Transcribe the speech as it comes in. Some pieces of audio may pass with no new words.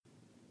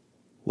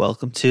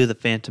Welcome to the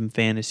Phantom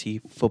Fantasy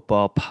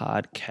Football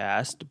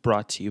Podcast,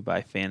 brought to you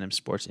by Phantom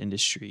Sports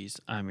Industries.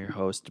 I'm your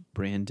host,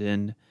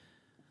 Brandon.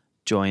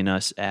 Join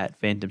us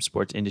at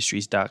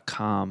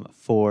phantomsportsindustries.com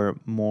for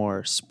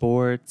more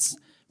sports,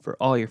 for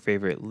all your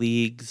favorite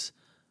leagues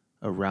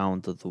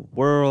around the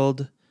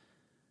world.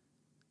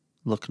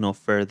 Look no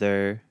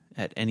further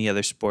at any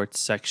other sports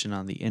section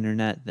on the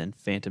internet than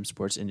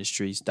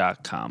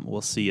phantomsportsindustries.com.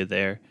 We'll see you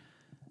there.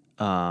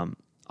 Also,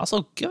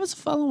 give us a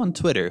follow on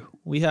Twitter.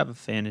 We have a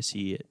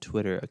fantasy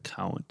Twitter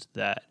account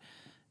that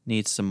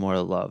needs some more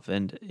love.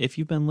 And if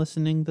you've been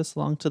listening this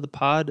long to the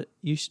pod,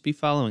 you should be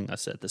following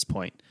us at this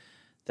point.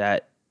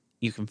 That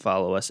you can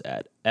follow us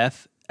at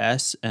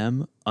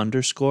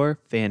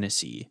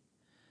FSM_fantasy.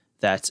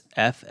 That's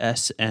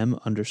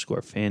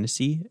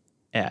FSM_fantasy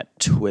at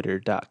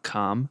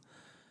twitter.com.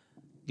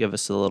 Give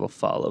us a little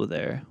follow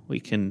there. We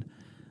can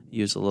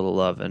use a little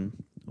love,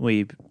 and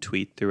we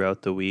tweet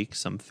throughout the week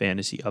some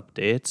fantasy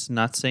updates.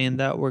 Not saying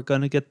that we're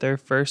going to get there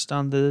first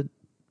on the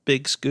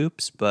big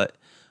scoops, but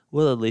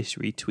we'll at least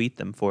retweet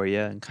them for you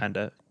and kind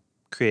of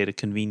create a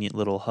convenient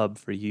little hub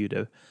for you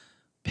to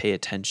pay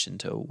attention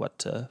to what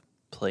to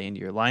play into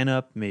your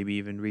lineup, maybe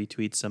even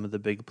retweet some of the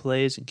big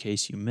plays in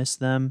case you miss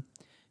them.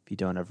 If you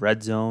don't have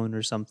Red Zone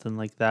or something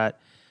like that,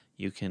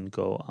 you can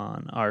go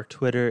on our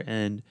Twitter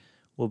and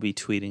we'll be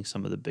tweeting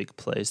some of the big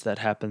plays that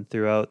happen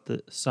throughout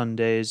the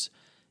Sundays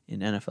in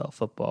NFL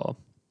football.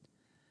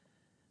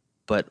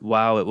 But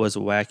wow, it was a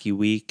wacky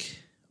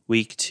week.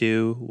 Week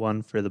 2,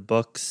 one for the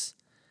books.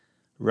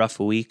 Rough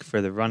week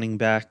for the running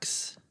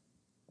backs.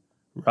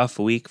 Rough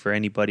week for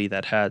anybody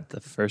that had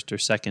the first or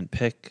second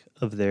pick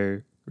of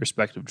their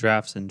respective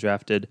drafts and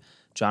drafted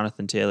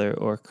Jonathan Taylor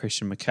or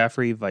Christian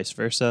McCaffrey, vice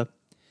versa.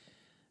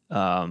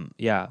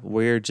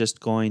 We're just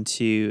going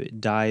to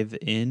dive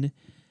in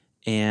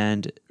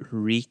and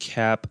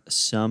recap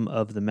some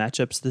of the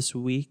matchups this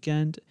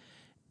weekend,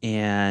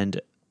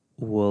 and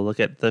we'll look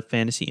at the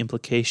fantasy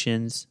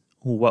implications,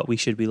 what we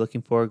should be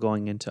looking for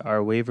going into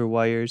our waiver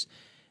wires.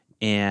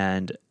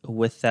 And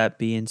with that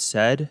being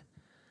said,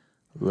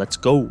 let's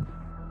go.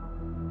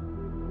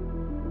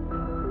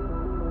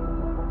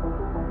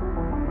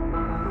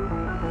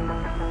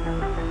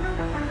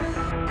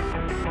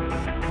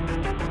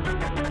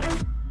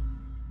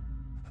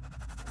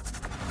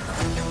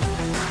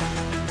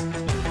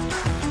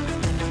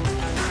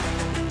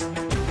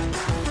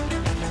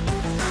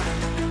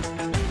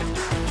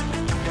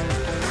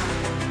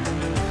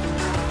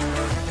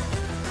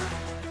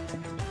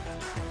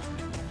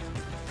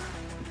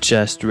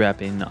 Just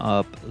wrapping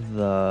up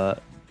the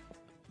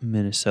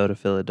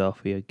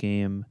Minnesota-Philadelphia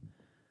game.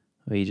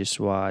 We just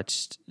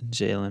watched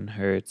Jalen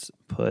Hurts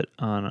put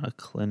on a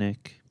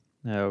clinic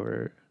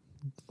over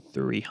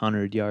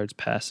 300 yards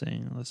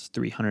passing. That's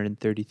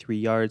 333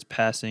 yards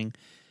passing.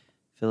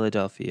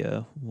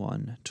 Philadelphia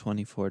won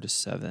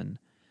 24-7.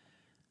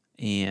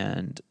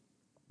 And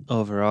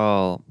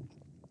overall,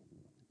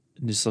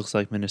 it just looks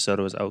like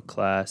Minnesota was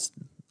outclassed.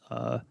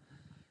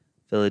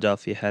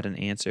 Philadelphia had an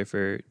answer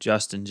for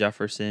Justin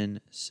Jefferson,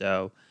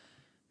 so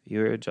if you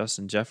were a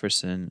Justin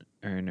Jefferson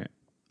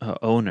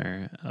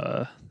owner,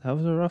 that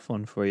was a rough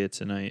one for you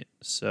tonight.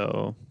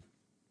 So,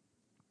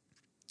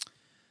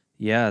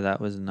 yeah, that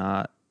was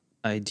not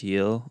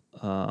ideal.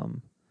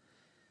 And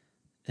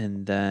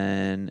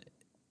then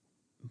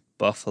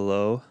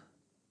Buffalo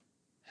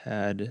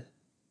had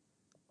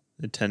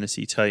the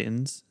Tennessee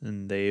Titans,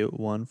 and they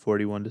won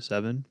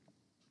 41-7.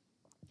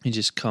 They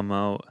just come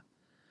out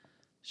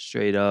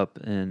straight up,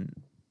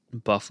 and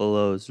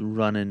Buffalo's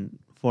running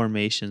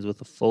formations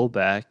with a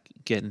fullback,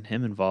 getting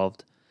him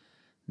involved.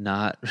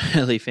 Not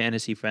really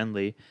fantasy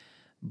friendly,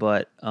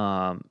 but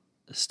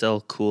still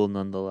cool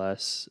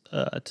nonetheless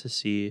to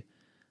see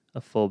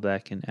a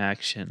fullback in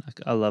action.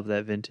 I love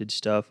that vintage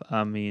stuff.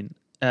 I mean,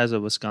 as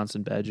a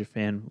Wisconsin Badger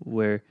fan,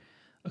 we're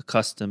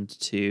accustomed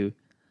to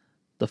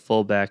the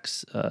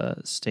fullbacks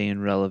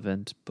staying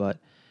relevant, but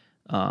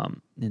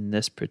in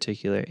this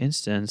particular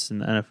instance in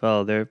the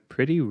NFL, they're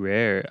pretty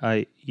rare.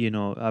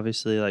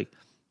 Obviously, like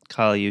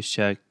Kyle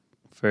Juszczyk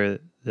for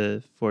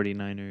the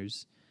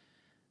 49ers.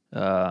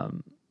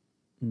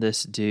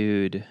 This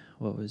dude,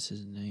 what was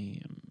his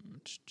name?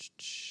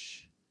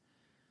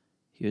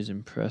 He was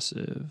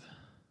impressive.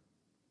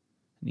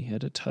 And he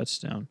had a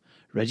touchdown.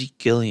 Reggie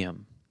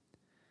Gilliam.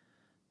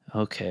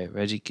 Okay,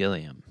 Reggie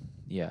Gilliam.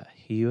 Yeah,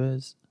 he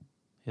looks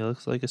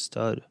like a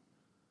stud.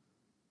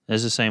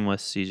 It's the same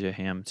with CJ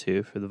Ham,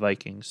 too, for the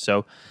Vikings.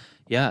 So,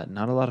 yeah,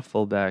 not a lot of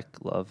fullback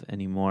love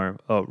anymore.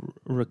 Oh,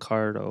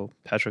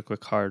 Patrick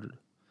Ricard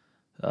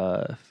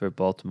for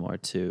Baltimore,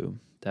 too.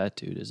 That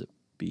dude is a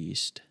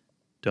beast.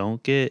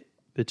 Don't get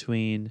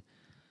between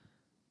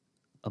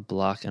a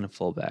block and a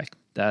fullback.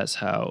 That's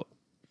how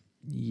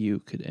you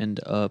could end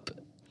up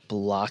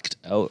blocked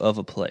out of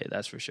a play,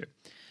 that's for sure.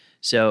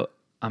 So,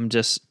 I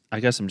guess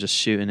I'm just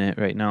shooting it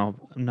right now.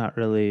 I'm not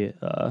really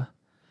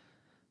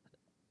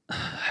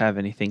have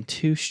anything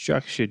too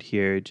structured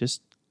here.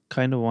 Just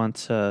kind of want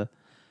to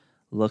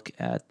look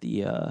at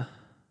the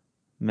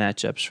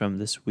matchups from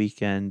this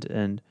weekend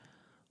and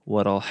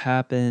what all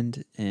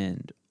happened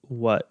and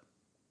what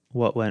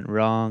went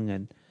wrong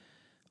and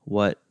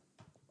what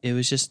it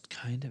was just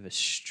kind of a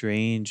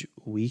strange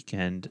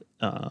weekend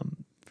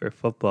for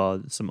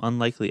football. Some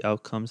unlikely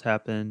outcomes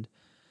happened,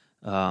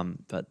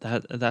 but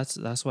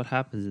that's what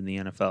happens in the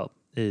NFL.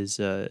 It's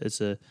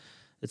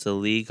a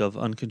league of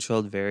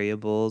uncontrolled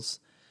variables.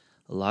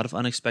 A lot of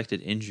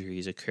unexpected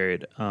injuries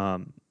occurred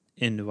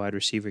in the wide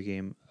receiver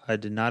game. I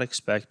did not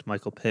expect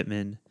Michael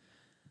Pittman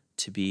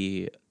to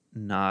be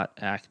not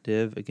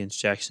active against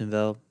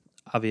Jacksonville.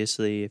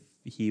 Obviously, if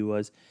he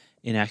was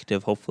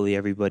inactive, hopefully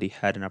everybody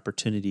had an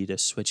opportunity to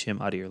switch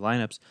him out of your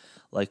lineups.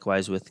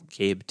 Likewise with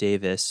Gabe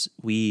Davis,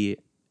 we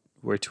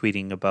were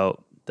tweeting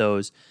about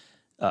those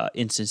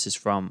instances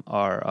from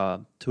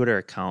our Twitter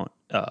account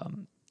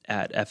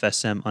at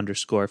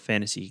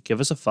FSM_fantasy. Give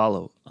us a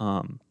follow.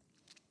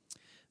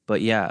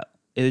 But yeah,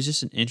 it was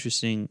just an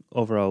interesting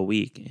overall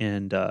week.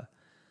 And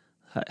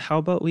how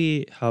about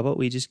we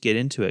just get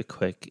into it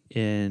quick?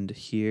 And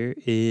here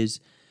is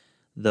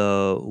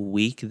the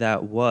week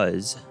that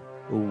was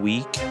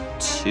week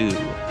 2.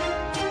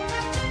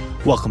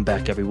 Welcome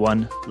back,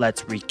 everyone.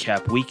 Let's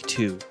recap week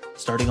 2.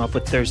 Starting off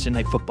with Thursday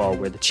Night Football,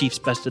 where the Chiefs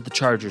bested the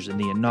Chargers in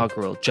the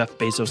inaugural Jeff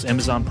Bezos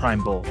Amazon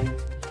Prime Bowl.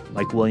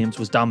 Mike Williams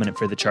was dominant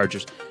for the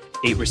Chargers.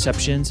 8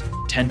 receptions,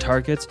 10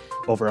 targets,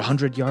 over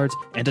 100 yards,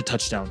 and a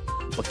touchdown.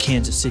 But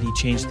Kansas City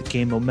changed the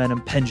game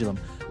momentum pendulum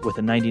with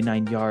a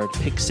 99-yard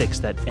pick six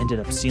that ended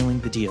up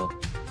sealing the deal.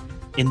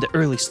 In the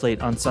early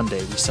slate on Sunday,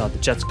 we saw the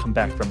Jets come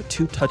back from a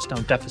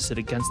 2-touchdown deficit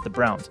against the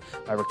Browns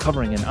by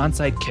recovering an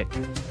onside kick.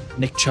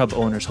 Nick Chubb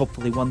owners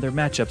hopefully won their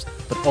matchups,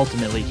 but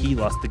ultimately he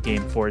lost the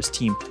game for his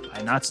team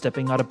by not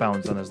stepping out of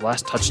bounds on his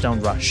last touchdown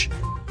rush.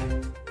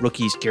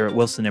 Rookies Garrett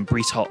Wilson and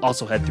Breece Hall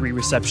also had 3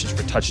 receptions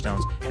for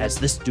touchdowns, as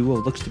this duo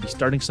looks to be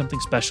starting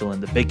something special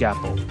in the Big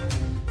Apple.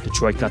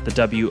 Detroit got the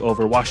W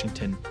over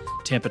Washington.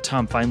 Tampa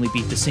Tom finally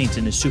beat the Saints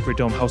in his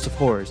Superdome House of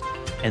Horrors,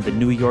 and the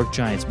New York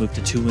Giants moved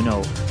to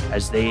 2-0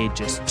 as they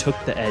just took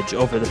the edge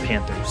over the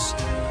Panthers.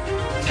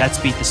 Pats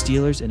beat the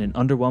Steelers in an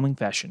underwhelming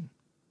fashion.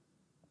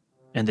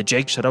 And the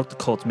Jags shut out the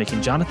Colts,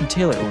 making Jonathan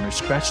Taylor owners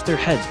scratch their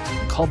heads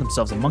and call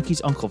themselves a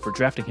monkey's uncle for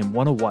drafting him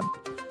 101.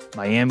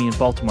 Miami and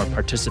Baltimore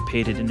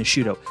participated in a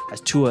shootout as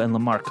Tua and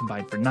Lamar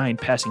combined for 9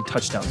 passing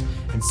touchdowns,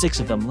 and 6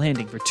 of them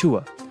landing for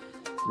Tua.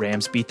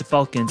 Rams beat the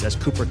Falcons as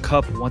Cooper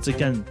Kupp once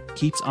again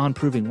keeps on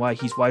proving why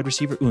he's wide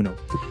receiver uno.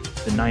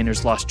 The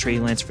Niners lost Trey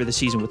Lance for the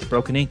season with a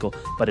broken ankle,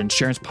 but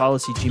insurance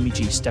policy Jimmy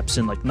G steps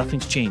in like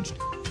nothing's changed.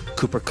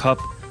 Cooper Kupp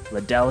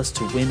led Dallas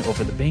to win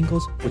over the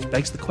Bengals, which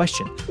begs the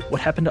question, what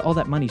happened to all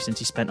that money since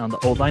he spent on the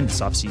O-line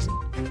this offseason?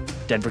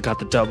 Denver got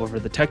the dub over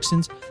the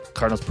Texans, the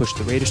Cardinals pushed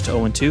the Raiders to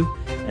 0-2,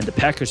 and the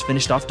Packers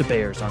finished off the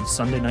Bears on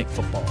Sunday Night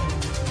Football.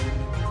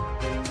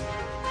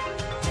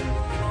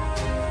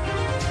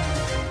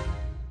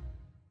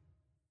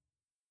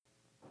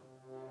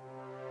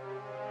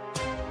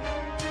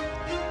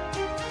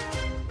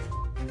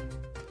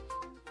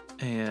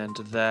 And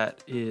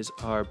that is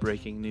our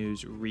breaking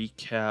news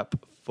recap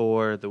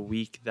for the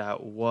week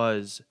that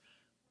was.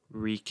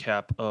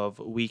 Recap of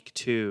week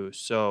 2.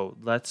 So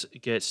let's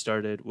get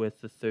started with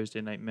the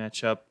Thursday night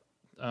matchup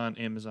on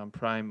Amazon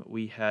Prime.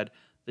 We had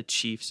the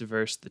Chiefs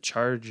versus the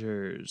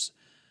Chargers.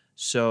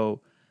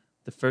 So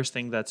the first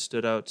thing that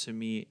stood out to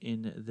me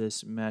in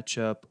this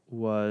matchup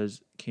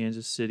was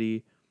Kansas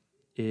City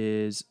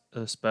is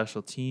a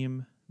special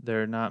team.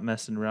 They're not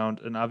messing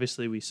around. And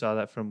obviously we saw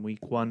that from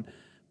week 1,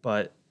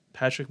 but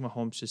Patrick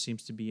Mahomes just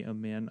seems to be a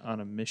man on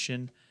a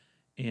mission,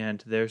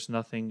 and there's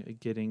nothing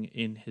getting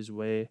in his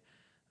way.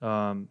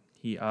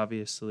 He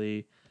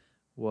obviously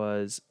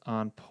was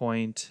on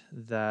point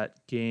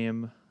that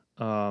game,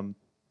 and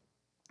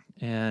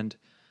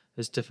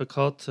it's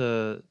difficult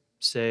to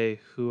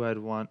say who I'd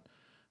want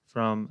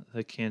from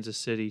the Kansas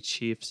City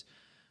Chiefs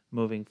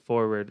moving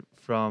forward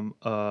from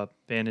a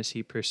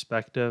fantasy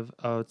perspective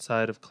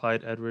outside of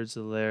Clyde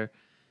Edwards-Helaire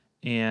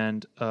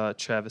and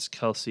Travis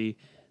Kelce.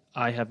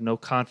 I have no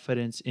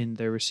confidence in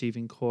their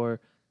receiving core.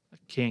 I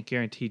can't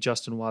guarantee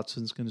Justin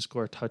Watson's going to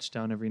score a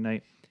touchdown every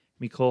night.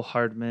 Mecole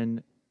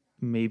Hardman,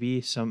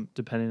 maybe, some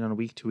depending on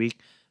week to week,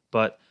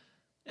 but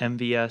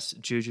MVS,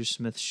 Juju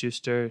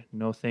Smith-Schuster,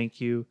 no thank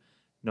you.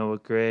 Noah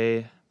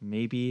Gray,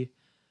 maybe,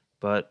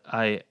 but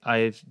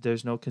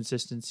there's no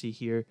consistency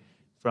here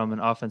from an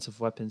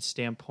offensive weapons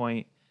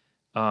standpoint.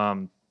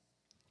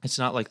 It's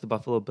not like the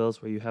Buffalo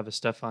Bills where you have a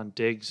Stephon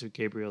Diggs or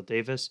Gabriel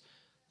Davis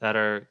that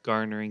are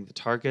garnering the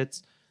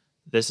targets.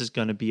 This is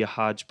going to be a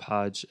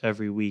hodgepodge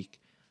every week.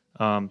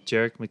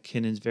 Jerick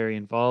McKinnon's very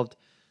involved.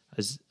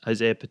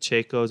 Isaiah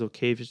Pacheco is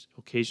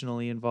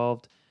occasionally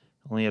involved.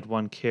 Only had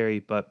 1 carry,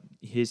 but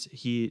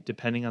he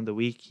depending on the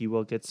week, he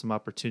will get some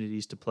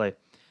opportunities to play.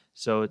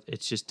 So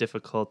it's just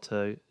difficult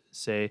to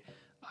say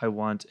I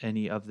want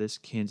any of this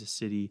Kansas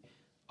City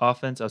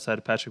offense outside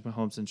of Patrick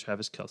Mahomes and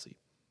Travis Kelce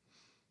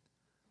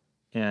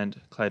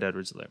and Clyde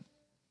Edwards-Helaire.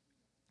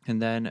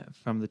 And then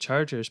from the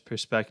Chargers'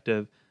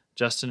 perspective,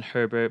 Justin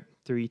Herbert,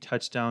 3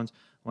 touchdowns,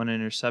 1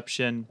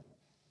 interception,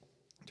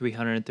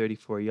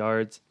 334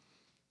 yards.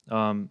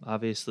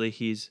 Obviously,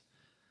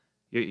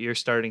 you're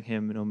starting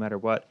him no matter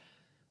what.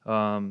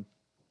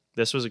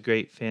 This was a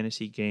great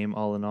fantasy game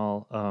all in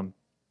all.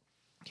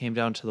 Came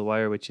down to the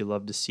wire, which you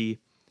love to see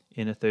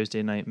in a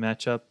Thursday night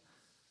matchup.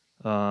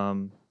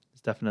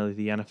 It's definitely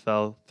the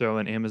NFL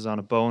throwing Amazon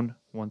a bone.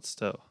 Want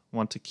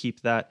to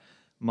keep that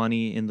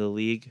money in the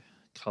league.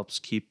 Helps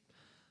keep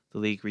the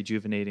league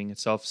rejuvenating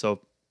itself.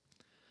 So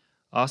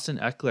Austin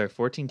Eckler,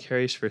 14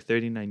 carries for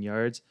 39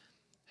 yards,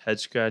 head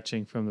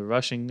scratching from the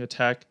rushing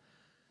attack.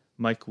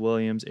 Mike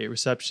Williams, 8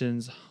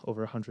 receptions,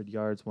 over 100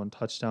 yards, 1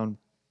 touchdown.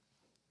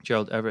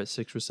 Gerald Everett,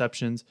 6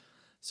 receptions.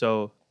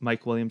 So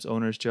Mike Williams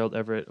owners, Gerald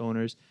Everett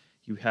owners,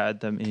 you had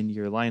them in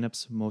your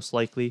lineups most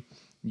likely.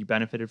 You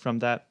benefited from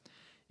that.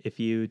 If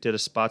you did a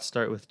spot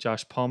start with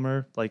Josh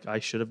Palmer, like I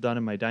should have done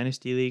in my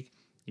Dynasty League,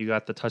 you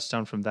got the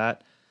touchdown from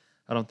that.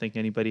 I don't think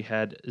anybody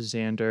had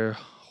Xander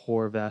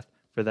Horvath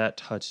for that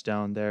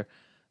touchdown there.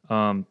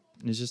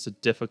 It's just a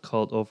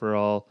difficult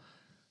overall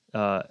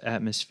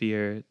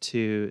atmosphere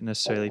to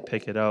necessarily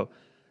pick it out.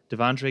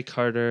 DeAndre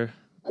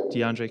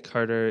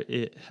Carter,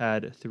 it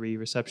had 3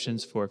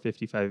 receptions for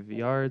 55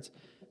 yards.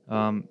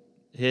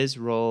 His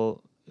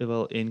role it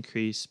will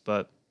increase,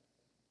 but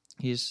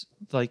he's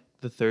like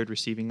the third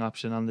receiving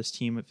option on this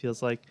team, it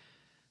feels like.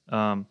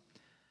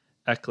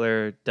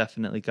 Eckler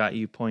definitely got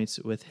you points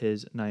with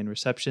his 9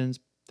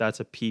 receptions. That's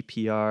a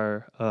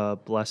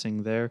PPR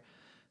blessing there,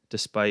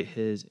 despite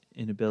his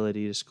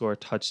inability to score a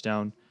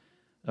touchdown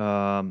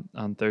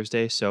on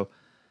Thursday. So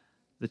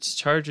the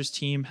Chargers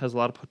team has a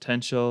lot of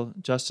potential.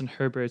 Justin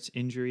Herbert's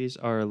injuries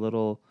are a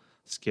little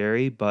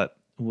scary, but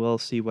we'll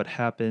see what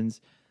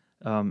happens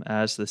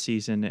as the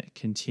season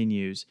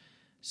continues.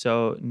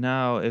 So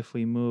now if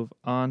we move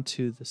on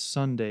to the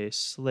Sunday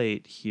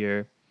slate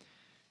here,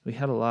 we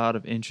had a lot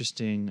of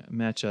interesting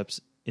matchups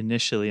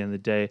initially in the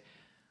day.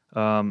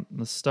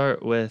 Let's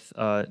start with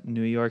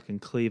New York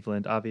and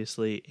Cleveland.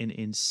 Obviously, an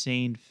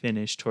insane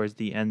finish towards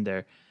the end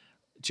there.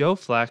 Joe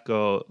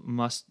Flacco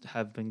must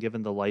have been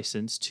given the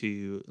license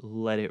to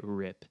let it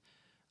rip.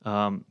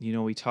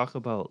 We talk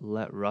about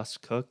let Russ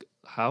cook.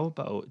 How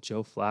about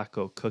Joe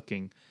Flacco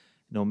cooking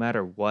no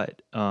matter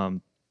what?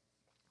 Coach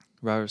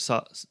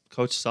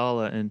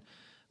Sala and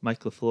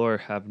Mike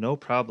LaFleur have no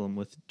problem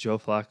with Joe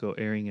Flacco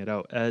airing it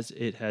out, as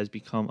it has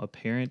become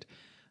apparent.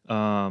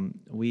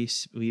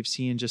 We've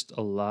seen just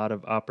a lot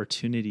of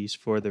opportunities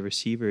for the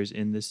receivers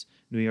in this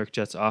New York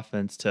Jets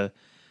offense to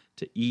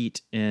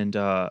eat, and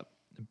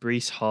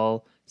Breece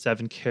Hall,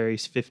 7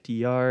 carries, 50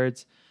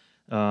 yards.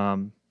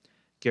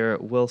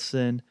 Garrett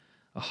Wilson,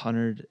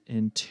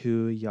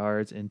 102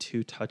 yards and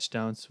 2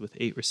 touchdowns with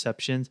 8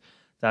 receptions.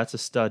 That's a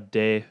stud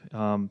day.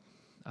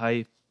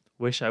 I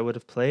wish I would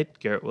have played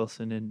Garrett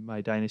Wilson in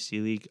my Dynasty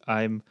League.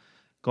 I'm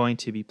going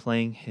to be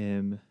playing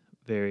him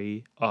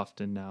very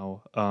often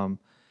now.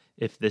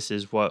 If this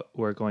is what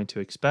we're going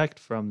to expect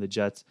from the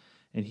Jets,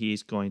 and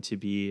he's going to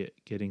be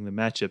getting the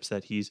matchups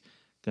that he's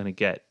going to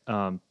get.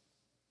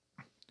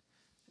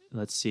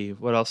 Let's see,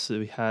 what else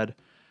we had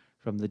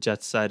from the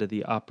Jets side of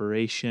the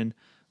operation.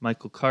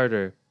 Michael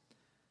Carter,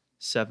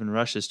 7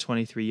 rushes,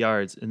 23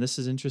 yards. And this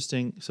is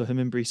interesting. So him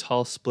and Breece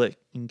Hall split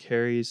in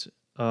carries.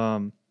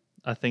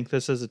 I think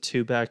this is a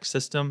 2-back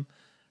system.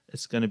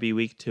 It's going to be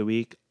week to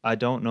week. I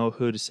don't know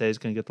who to say is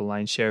going to get the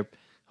lion's share.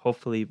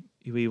 Hopefully,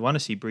 we want to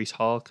see Breece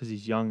Hall because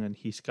he's young and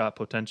he's got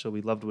potential.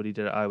 We loved what he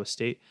did at Iowa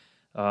State.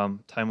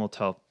 Time will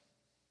tell.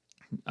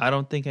 I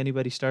don't think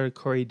anybody started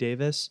Corey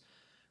Davis.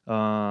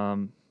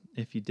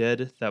 If you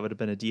did, that would have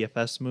been a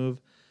DFS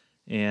move.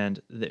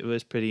 And it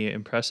was pretty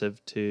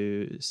impressive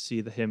to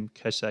see him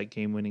catch that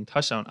game-winning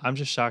touchdown. I'm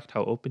just shocked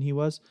how open he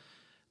was.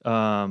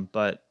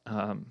 But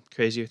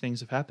crazier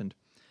things have happened.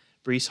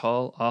 Breece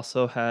Hall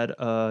also had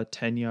a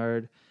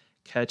 10-yard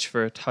catch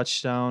for a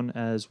touchdown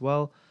as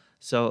well.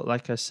 So,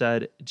 like I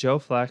said, Joe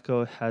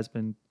Flacco has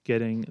been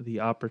getting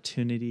the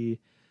opportunity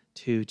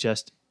to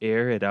just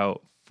air it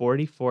out.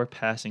 44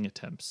 passing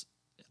attempts.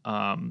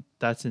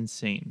 That's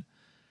insane.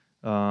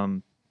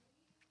 I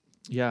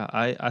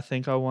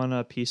think I want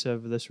a piece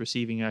of this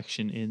receiving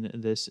action in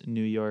this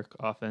New York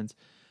offense.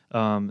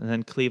 And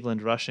then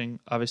Cleveland rushing.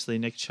 Obviously,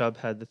 Nick Chubb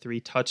had the 3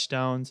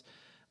 touchdowns.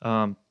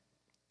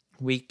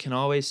 We can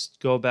always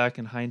go back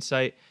in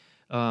hindsight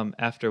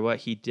after what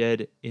he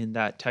did in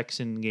that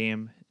Texan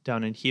game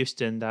down in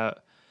Houston,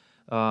 that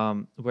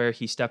where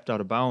he stepped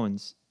out of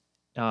bounds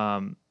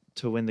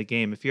to win the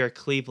game. If you're a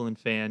Cleveland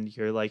fan,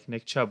 you're like,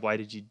 Nick Chubb, why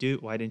didn't you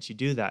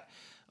do that?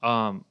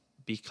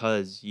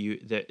 Because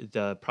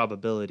the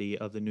probability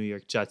of the New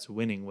York Jets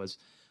winning was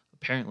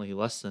apparently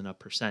less than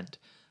 1%.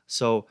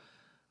 So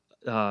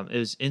it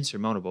was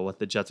insurmountable what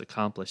the Jets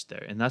accomplished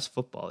there, and that's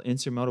football.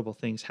 Insurmountable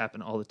things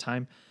happen all the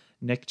time.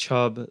 Nick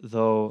Chubb,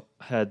 though,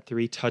 had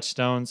 3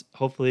 touchdowns.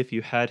 Hopefully, if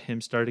you had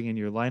him starting in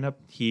your lineup,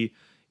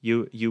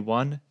 you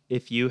won.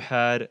 If you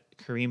had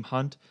Kareem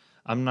Hunt,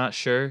 I'm not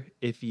sure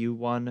if you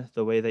won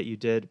the way that you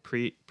did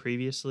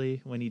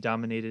previously when he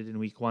dominated in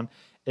week 1.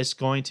 It's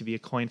going to be a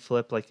coin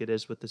flip like it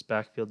is with this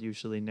backfield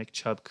usually. Nick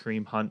Chubb,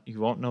 Kareem Hunt.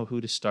 You won't know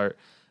who to start,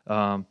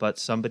 but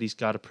somebody's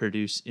got to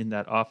produce in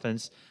that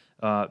offense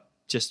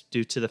just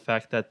due to the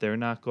fact that they're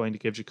not going to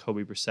give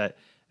Jacoby Brissett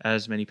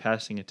as many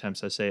passing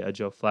attempts as, say, a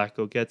Joe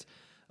Flacco gets.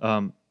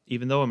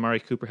 Even though Amari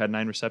Cooper had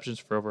 9 receptions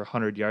for over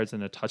 100 yards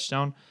and a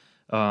touchdown,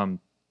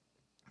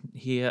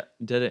 he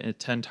did it in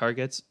 10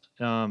 targets,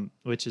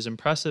 which is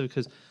impressive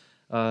because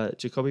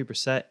Jacoby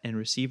Brissett and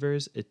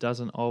receivers, it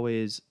doesn't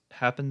always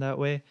happen that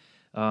way.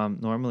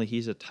 Normally,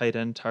 he's a tight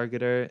end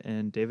targeter,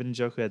 and David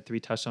Njoku had 3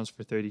 touchdowns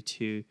for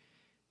 3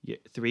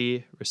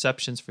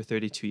 receptions for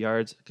 32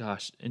 yards.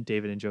 Gosh, and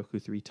David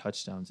Njoku 3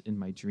 touchdowns in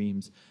my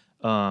dreams.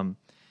 So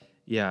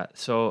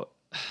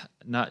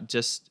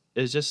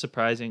it's just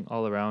surprising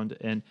all around,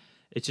 and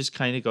it just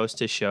kind of goes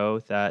to show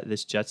that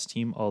this Jets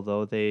team,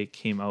 although they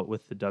came out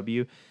with the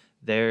W,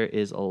 there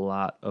is a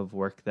lot of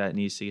work that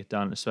needs to get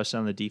done, especially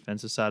on the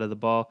defensive side of the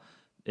ball.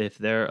 If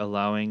they're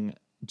allowing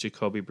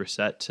Jacoby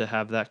Brissett to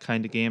have that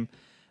kind of game,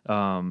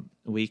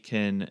 we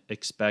can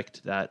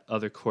expect that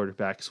other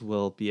quarterbacks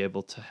will be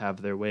able to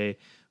have their way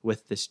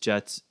with this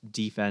Jets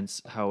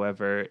defense.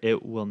 However,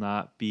 it will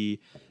not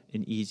be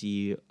an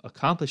easy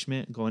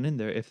accomplishment going in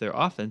there if their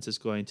offense is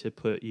going to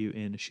put you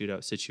in a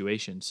shootout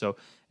situation. So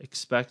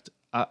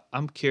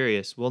I'm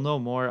curious. We'll know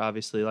more,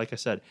 obviously. Like I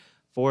said,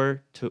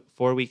 4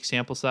 week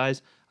sample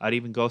size. I'd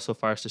even go so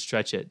far as to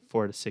stretch it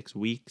 4 to 6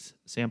 weeks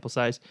sample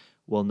size.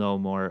 We'll know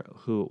more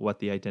what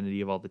the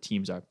identity of all the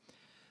teams are.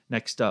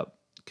 Next up,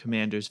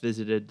 Commanders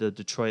visited the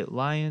Detroit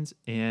Lions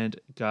and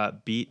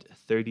got beat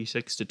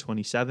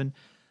 36-27.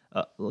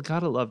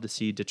 Gotta love to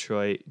see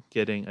Detroit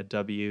getting a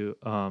W,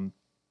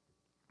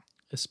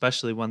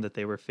 especially one that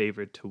they were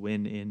favored to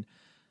win in.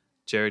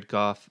 Jared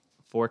Goff,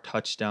 4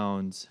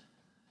 touchdowns,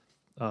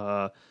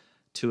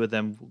 2 of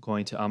them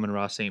going to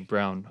Amon-Ra St.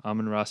 Brown.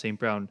 Amon-Ra St.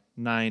 Brown,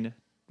 9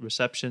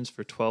 receptions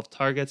for 12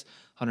 targets,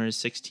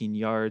 116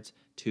 yards,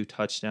 2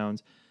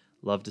 touchdowns.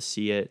 Love to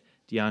see it.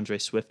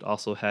 DeAndre Swift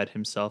also had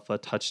himself a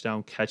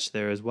touchdown catch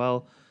there as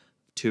well.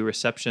 2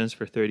 receptions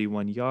for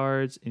 31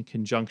 yards in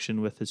conjunction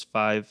with his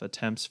 5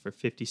 attempts for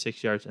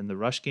 56 yards in the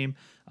rush game.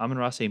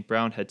 Amon-Ra St.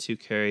 Brown had 2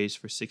 carries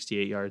for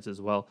 68 yards as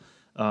well.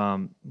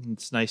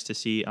 It's nice to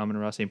see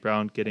Amon-Ra St.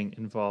 Brown getting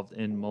involved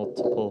in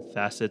multiple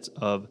facets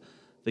of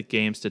the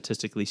game,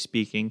 statistically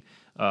speaking.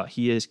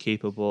 He is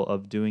capable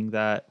of doing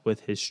that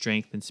with his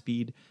strength and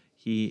speed.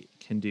 He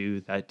can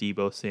do that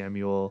Deebo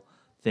Samuel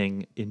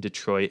thing in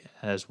Detroit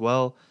as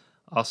well.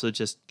 Also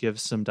just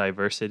gives some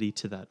diversity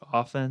to that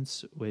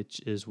offense, which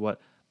is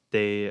what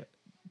they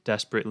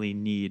desperately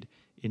need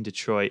in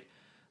Detroit.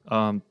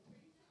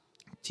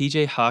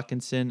 TJ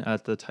Hawkinson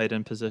at the tight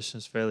end position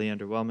is fairly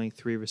underwhelming.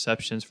 3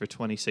 receptions for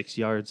 26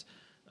 yards.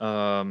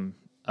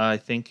 I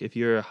think if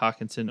you're a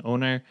Hawkinson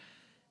owner,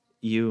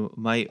 you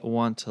might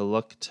want to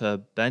look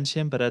to bench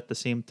him, but at the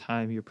same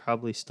time, you're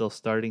probably still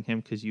starting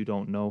him because you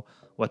don't know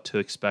what to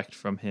expect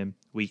from him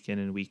week in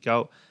and week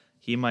out.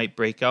 He might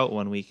break out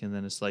one week, and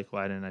then it's like,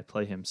 why didn't I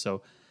play him?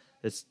 So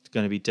it's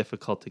going to be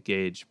difficult to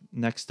gauge.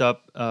 Next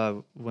up,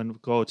 when we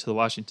go to the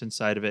Washington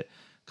side of it,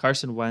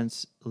 Carson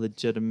Wentz,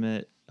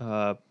 legitimate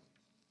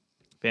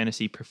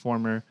fantasy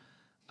performer.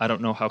 I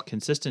don't know how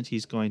consistent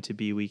he's going to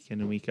be week in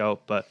and week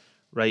out, but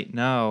right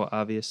now,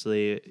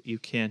 obviously, you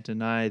can't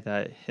deny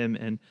that him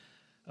and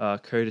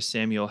Curtis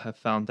Samuel have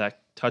found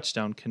that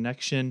touchdown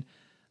connection.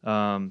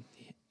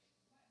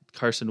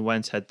 Carson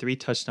Wentz had 3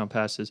 touchdown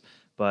passes,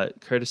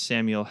 but Curtis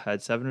Samuel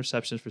had 7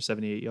 receptions for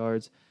 78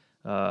 yards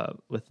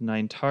with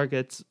 9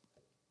 targets,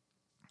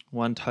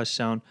 1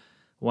 touchdown,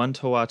 1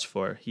 to watch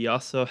for. He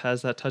also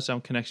has that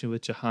touchdown connection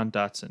with Jahan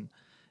Dotson.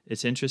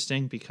 It's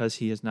interesting because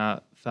he has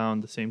not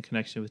found the same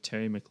connection with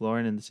Terry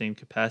McLaurin in the same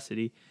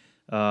capacity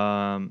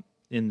in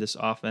this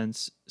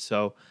offense.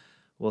 So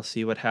we'll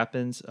see what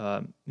happens.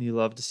 You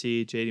love to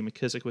see J.D.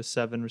 McKissick with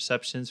 7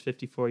 receptions,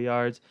 54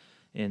 yards,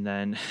 and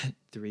then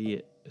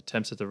 3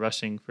 attempts at the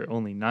rushing for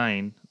only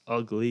 9.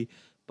 Ugly,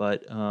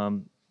 but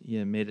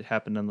made it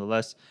happen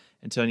nonetheless.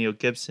 Antonio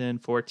Gibson,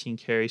 14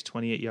 carries,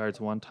 28 yards,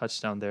 1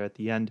 touchdown there at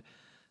the end.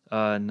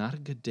 Not a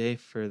good day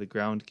for the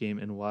ground game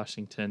in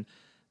Washington.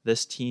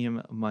 This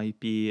team might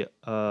be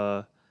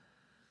I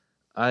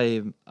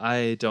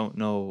don't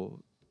know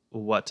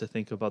what to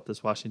think about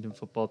this Washington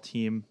football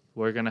team.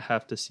 We're going to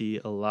have to see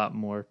a lot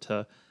more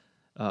to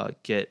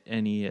get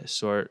any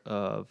sort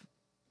of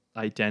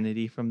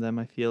identity from them,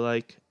 I feel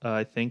like.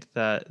 I think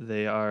that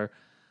they are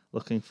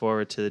looking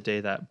forward to the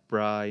day that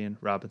Brian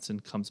Robinson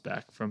comes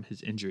back from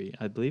his injury.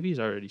 I believe he's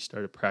already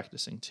started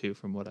practicing too,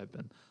 from what I've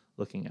been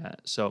looking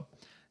at. So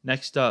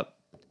next up,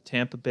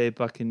 Tampa Bay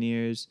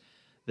Buccaneers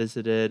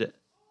visited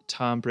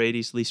Tom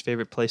Brady's least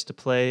favorite place to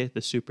play, the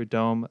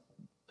Superdome,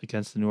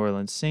 against the New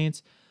Orleans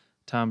Saints.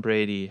 Tom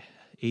Brady,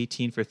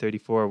 18 for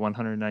 34,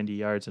 190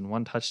 yards, and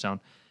 1 touchdown.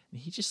 And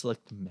he just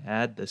looked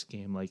mad this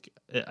game. Like,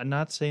 I'm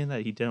not saying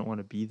that he didn't want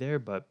to be there,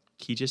 but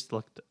he just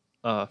looked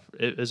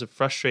it was a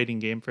frustrating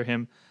game for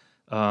him.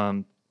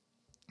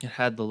 It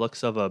had the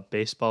looks of a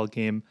baseball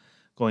game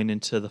going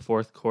into the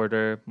 4th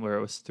quarter where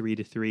it was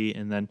 3-3,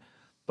 and then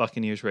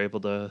Buccaneers were able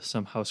to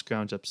somehow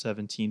scrounge up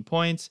 17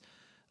 points.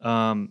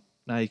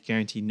 I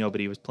guarantee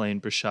nobody was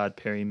playing Brashad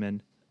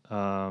Perryman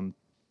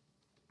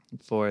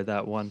for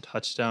that 1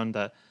 touchdown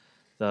that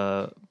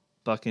the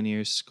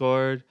Buccaneers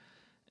scored.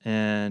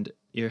 And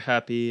you're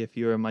happy if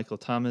you're a Michael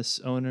Thomas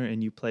owner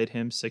and you played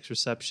him, 6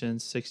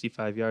 receptions,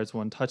 65 yards,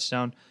 1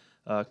 touchdown.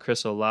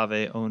 Chris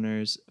Olave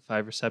owners,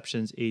 5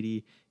 receptions,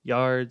 80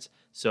 yards.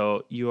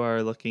 So you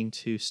are looking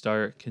to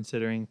start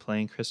considering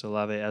playing Chris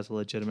Olave as a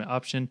legitimate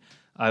option.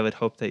 I would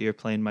hope that you're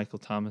playing Michael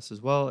Thomas as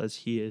well, as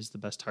he is the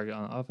best target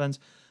on the offense.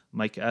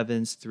 Mike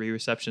Evans, 3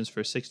 receptions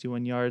for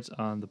 61 yards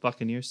on the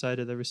Buccaneers side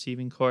of the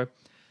receiving corps.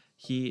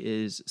 He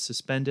is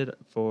suspended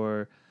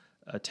for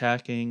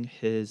attacking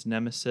his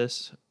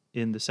nemesis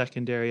in the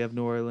secondary of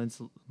New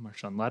Orleans,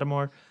 Marshawn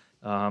Lattimore.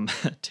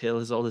 Tale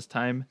as old as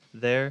time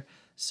there.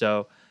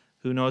 So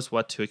who knows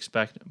what to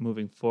expect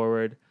moving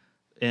forward.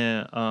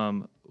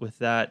 And with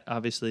that,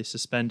 obviously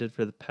suspended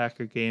for the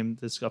Packer game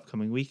this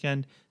upcoming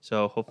weekend.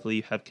 So hopefully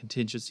you have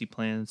contingency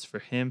plans for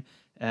him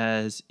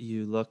as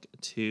you look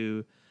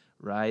to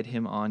ride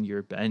him on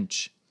your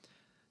bench.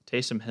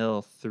 Taysom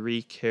Hill,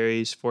 3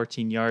 carries,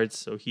 14 yards.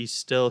 So he's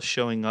still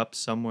showing up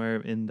somewhere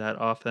in that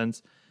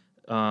offense.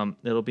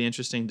 It'll be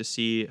interesting to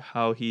see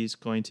how he's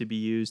going to be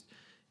used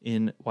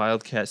in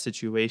wildcat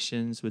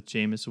situations with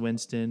Jameis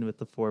Winston with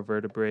the 4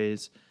 vertebrae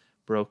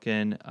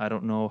broken. I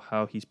don't know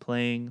how he's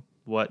playing,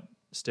 what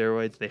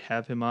steroids they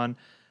have him on.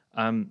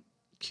 I'm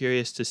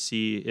curious to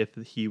see if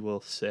he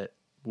will sit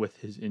with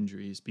his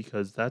injuries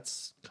because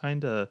that's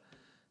kind of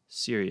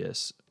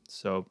serious.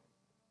 So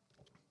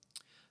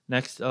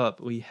next up,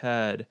 we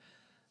had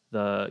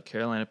the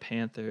Carolina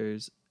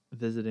Panthers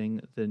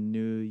visiting the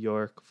New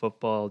York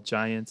Football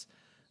Giants.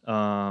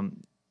 Brian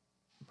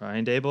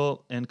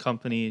Daboll and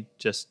company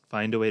just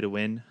find a way to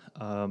win.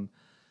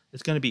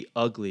 It's going to be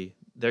ugly.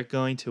 They're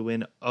going to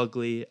win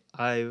ugly.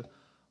 I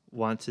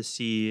want to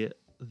see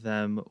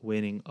them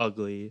winning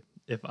ugly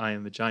if I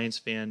am a Giants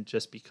fan,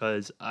 just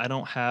because I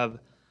don't have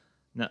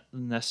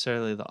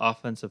necessarily the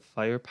offensive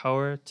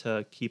firepower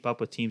to keep up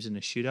with teams in a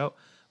shootout,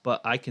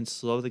 but I can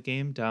slow the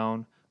game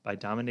down by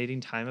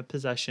dominating time of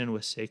possession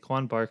with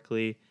Saquon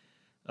Barkley,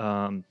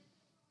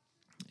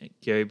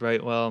 Gary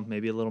Brightwell,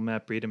 maybe a little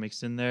Matt Breida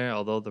mixed in there,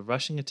 although the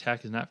rushing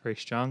attack is not very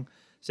strong.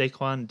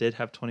 Saquon did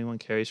have 21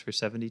 carries for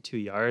 72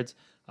 yards.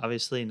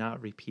 Obviously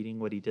not repeating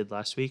what he did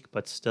last week,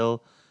 but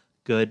still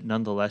good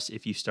nonetheless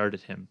if you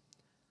started him.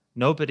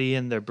 Nobody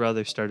and their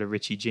brother started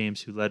Richie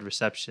James, who led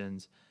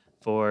receptions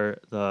for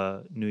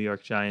the New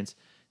York Giants,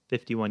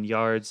 51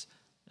 yards.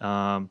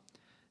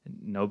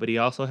 Nobody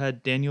also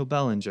had Daniel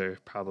Bellinger,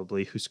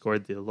 probably, who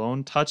scored the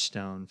lone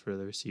touchdown for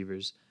the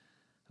receivers.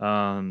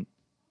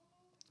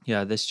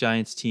 This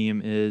Giants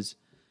team is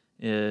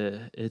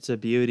it's a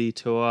beauty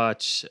to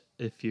watch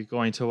if you're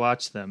going to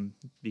watch them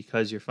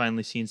because you're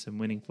finally seeing some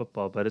winning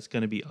football, but it's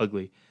going to be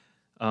ugly.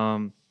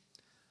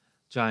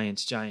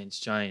 Giants.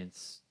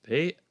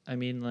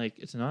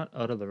 It's not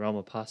out of the realm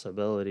of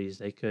possibilities.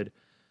 They could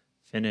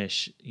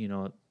finish,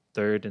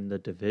 third in the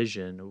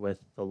division with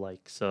the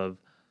likes of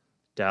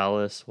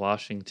Dallas,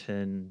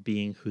 Washington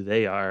being who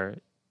they are.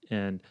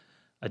 And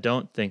I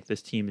don't think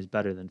this team is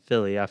better than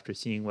Philly after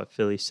seeing what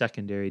Philly's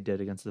secondary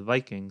did against the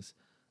Vikings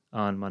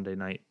on Monday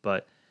night,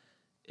 but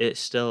it's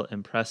still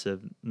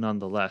impressive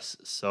nonetheless.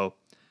 So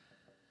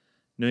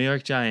New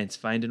York Giants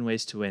finding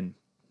ways to win.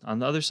 On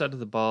the other side of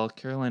the ball,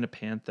 Carolina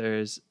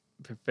Panthers,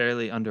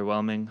 fairly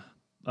underwhelming.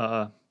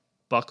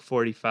 Buck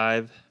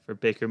 45 for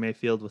Baker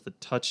Mayfield with a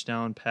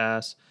touchdown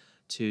pass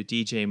to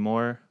DJ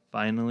Moore,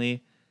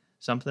 finally.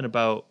 Something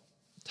about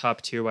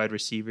top-tier wide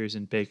receivers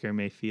in Baker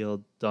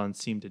Mayfield don't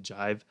seem to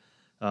jive,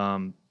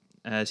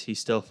 as he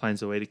still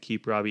finds a way to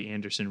keep Robbie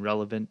Anderson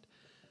relevant.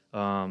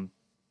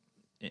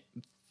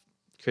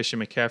 Christian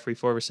McCaffrey,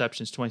 4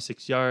 receptions,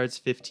 26 yards,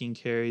 15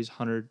 carries,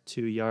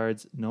 102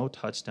 yards, no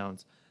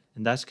touchdowns.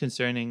 And that's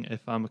concerning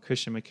if I'm a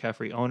Christian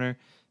McCaffrey owner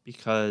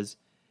because,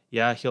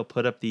 he'll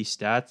put up these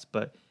stats,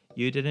 but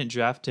you didn't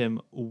draft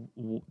him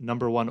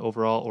number 1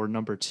 overall or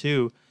number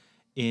 2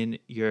 in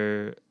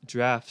your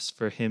drafts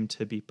for him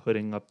to be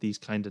putting up these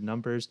kind of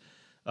numbers.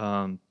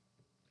 You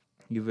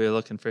were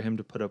looking for him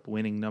to put up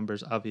winning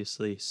numbers,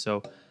 obviously.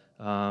 So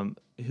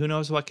who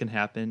knows what can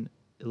happen?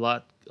 A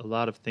lot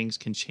of things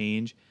can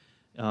change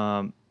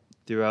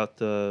throughout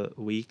the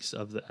weeks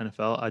of the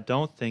NFL. I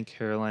don't think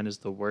Carolina is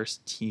the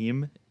worst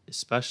team,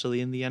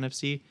 especially in the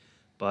NFC,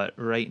 but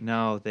right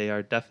now they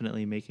are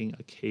definitely making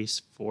a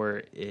case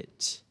for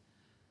it.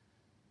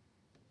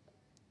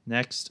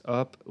 Next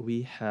up,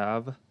 we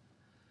have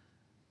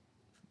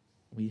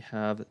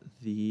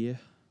the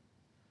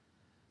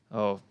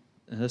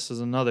this is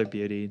another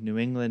beauty. New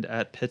England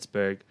at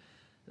Pittsburgh.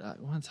 I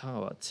want to talk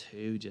about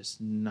 2 just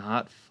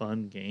not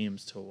fun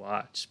games to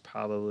watch.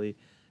 Probably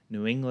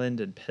New England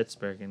and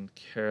Pittsburgh and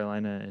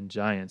Carolina and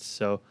Giants.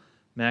 So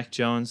Mac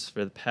Jones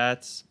for the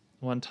Pats,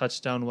 1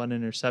 touchdown, 1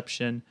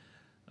 interception.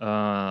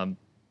 Damian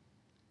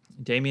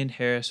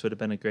Harris would have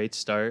been a great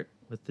start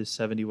with his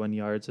 71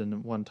 yards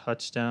and 1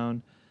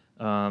 touchdown.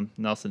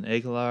 Nelson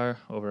Aguilar,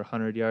 over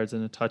 100 yards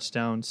and a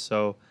touchdown.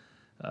 So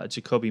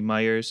Jacoby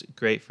Myers,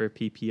 great for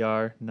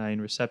PPR,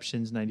 9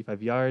 receptions,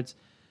 95 yards.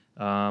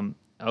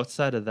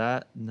 Outside of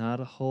that, not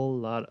a whole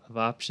lot of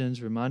options.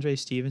 Ramondre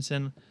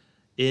Stevenson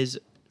is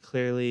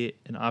clearly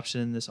an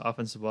option in this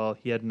offensive ball.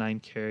 He had 9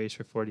 carries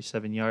for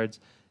 47 yards.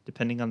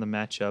 Depending on the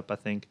matchup, I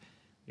think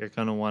you're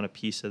going to want a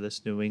piece of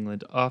this New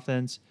England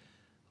offense.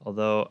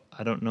 Although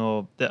I don't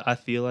know, I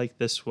feel like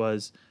this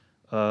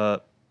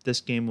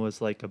game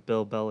was like a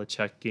Bill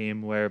Belichick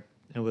game where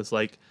it was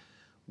like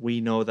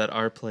we know that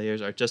our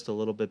players are just a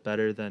little bit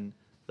better than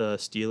the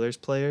Steelers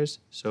players,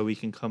 so we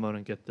can come out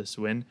and get this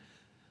win.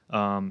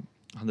 On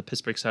the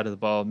Pittsburgh side of the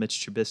ball,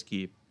 Mitch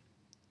Trubisky,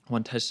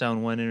 1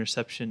 touchdown, 1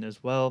 interception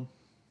as well.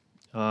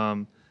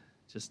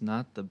 Just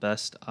not the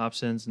best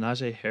options.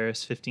 Najee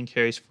Harris, 15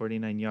 carries,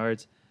 49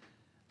 yards.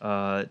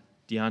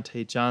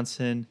 Deontay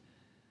Johnson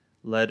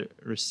led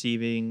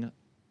receiving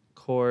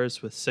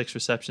cores with 6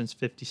 receptions,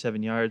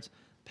 57 yards.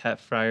 Pat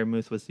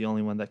Freiermuth was the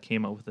only one that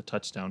came out with a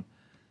touchdown.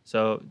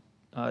 So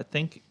I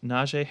think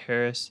Najee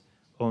Harris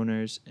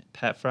owners,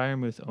 Pat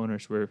Freiermuth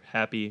owners were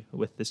happy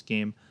with this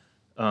game.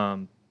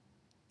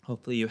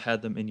 Hopefully you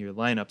had them in your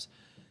lineups,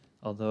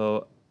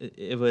 although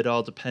it would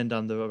all depend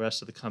on the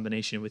rest of the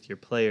combination with your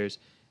players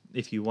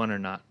if you won or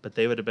not, but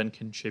they would have been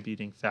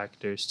contributing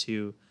factors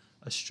to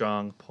a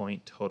strong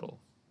point total.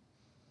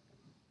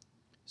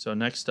 So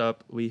next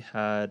up, we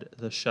had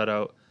the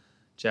shutout,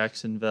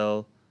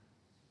 Jacksonville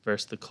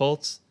versus the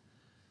Colts.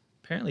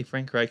 Apparently,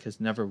 Frank Reich has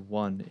never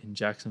won in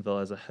Jacksonville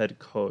as a head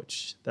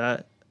coach.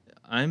 That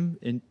I'm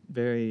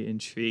very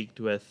intrigued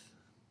with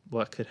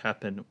what could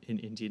happen in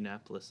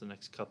Indianapolis the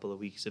next couple of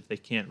weeks if they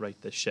can't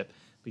right this ship.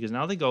 Because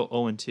now they go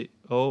 0-2.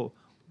 Oh,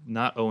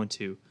 not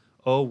 0-2.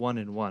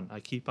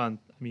 0-1-1.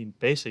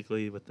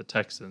 Basically with the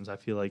Texans, I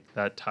feel like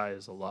that tie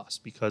is a loss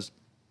because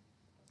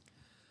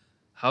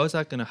how is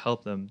that going to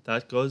help them?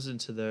 That goes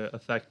into the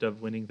effect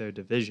of winning their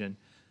division.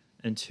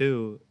 And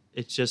 2,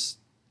 it's just,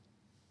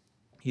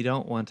 you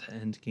don't want to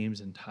end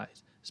games in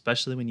ties,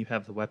 especially when you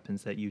have the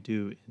weapons that you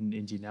do in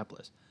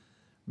Indianapolis.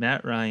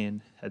 Matt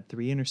Ryan had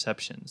 3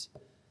 interceptions.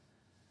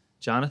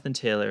 Jonathan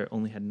Taylor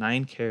only had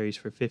 9 carries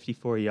for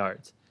 54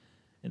 yards.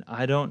 And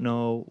I don't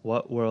know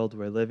what world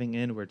we're living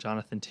in where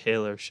Jonathan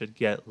Taylor should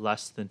get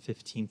less than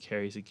 15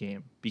 carries a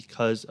game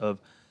because of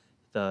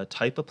the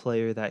type of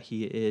player that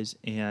he is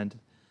and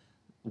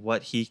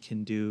what he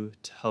can do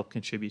to help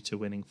contribute to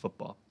winning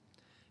football.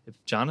 If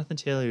Jonathan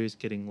Taylor is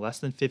getting less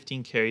than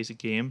 15 carries a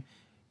game,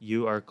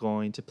 you are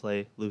going to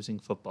play losing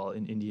football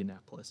in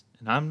Indianapolis.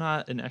 And I'm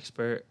not an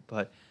expert,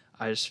 but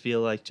I just feel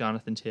like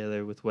Jonathan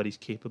Taylor, with what he's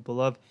capable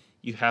of,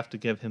 you have to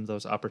give him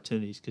those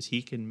opportunities because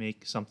he can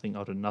make something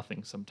out of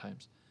nothing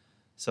sometimes.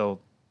 So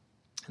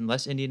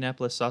unless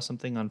Indianapolis saw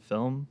something on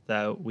film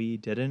that we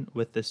didn't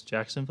with this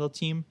Jacksonville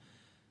team,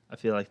 I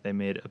feel like they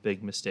made a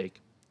big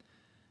mistake.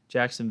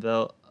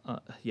 Jacksonville,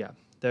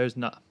 there's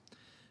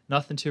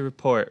nothing to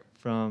report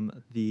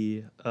from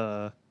the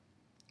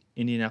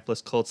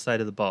Indianapolis Colts side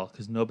of the ball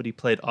because nobody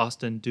played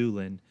Austin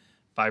Doolin,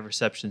 5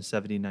 receptions,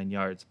 79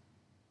 yards.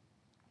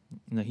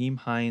 Nyheim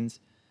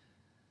Hines,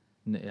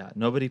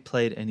 nobody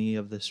played any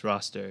of this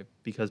roster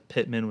because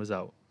Pittman was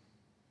out.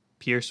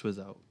 Pierce was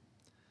out.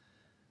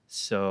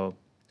 So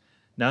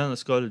now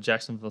let's go to the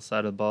Jacksonville side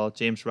of the ball.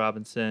 James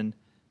Robinson,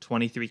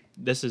 23.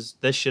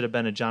 This should have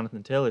been a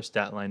Jonathan Taylor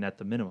stat line at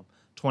the minimum.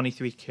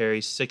 23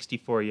 carries,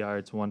 64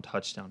 yards, 1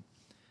 touchdown.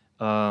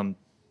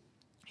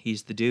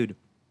 He's the dude.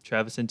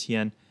 Travis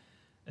Etienne.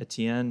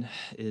 Etienne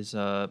is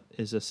a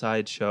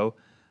sideshow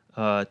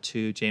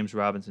to James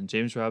Robinson.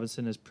 James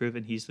Robinson has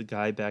proven he's the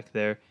guy back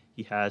there.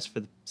 He has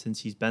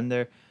since he's been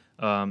there,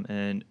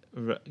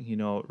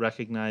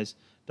 recognize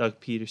Doug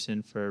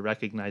Peterson for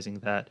recognizing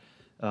that,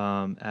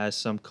 as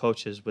some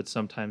coaches would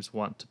sometimes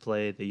want to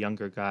play the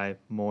younger guy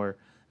more,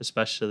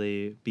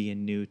 especially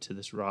being new to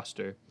this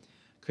roster.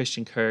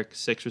 Christian Kirk,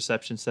 6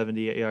 receptions,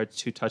 78 yards,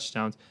 2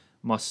 touchdowns,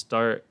 must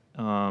start.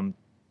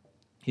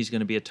 He's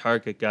going to be a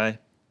target guy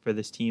for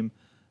this team.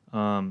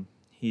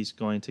 He's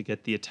going to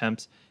get the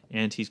attempts,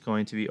 and he's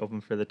going to be open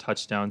for the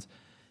touchdowns.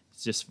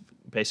 It's just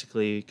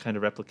basically kind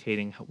of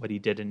replicating what he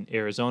did in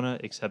Arizona,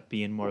 except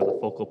being more of the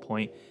focal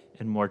point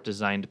and more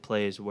designed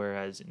plays,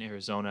 whereas in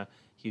Arizona,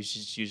 he was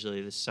just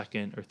usually the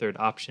second or third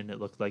option, it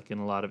looked like in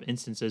a lot of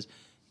instances.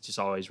 He's just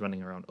always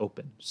running around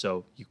open,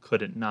 so you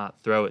couldn't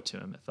not throw it to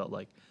him, it felt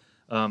like.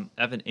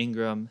 Evan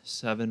Ingram,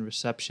 7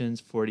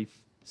 receptions,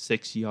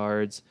 46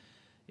 yards,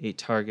 8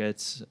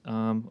 targets.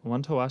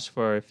 One to watch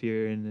for if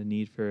you're in the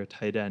need for a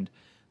tight end.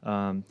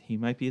 He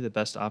might be the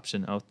best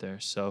option out there.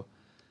 So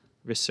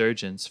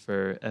resurgence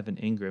for Evan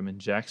Ingram in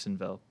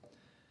Jacksonville.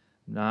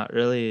 Not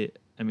really.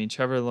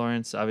 Trevor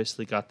Lawrence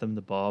obviously got them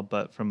the ball,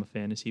 but from a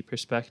fantasy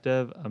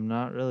perspective, I'm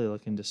not really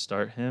looking to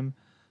start him.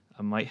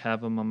 I might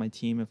have him on my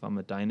team if I'm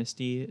a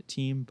dynasty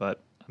team,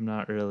 but I'm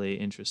not really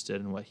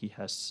interested in what he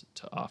has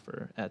to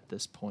offer at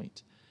this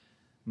point.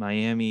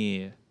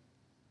 Miami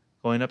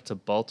going up to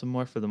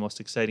Baltimore for the most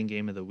exciting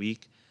game of the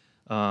week.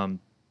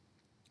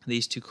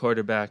 These 2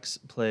 quarterbacks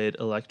played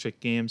electric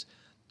games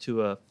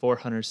to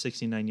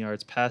 469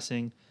 yards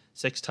passing,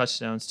 6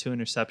 touchdowns, 2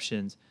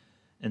 interceptions.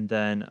 And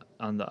then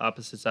on the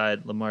opposite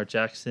side, Lamar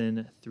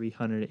Jackson,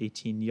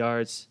 318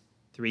 yards,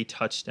 3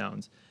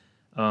 touchdowns.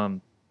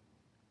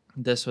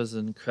 This was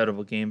an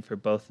incredible game for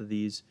both of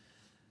these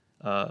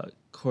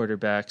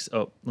quarterbacks.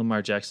 Oh,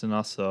 Lamar Jackson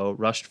also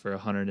rushed for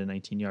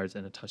 119 yards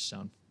and a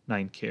touchdown,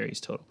 9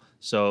 carries total.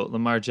 So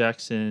Lamar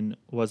Jackson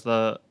was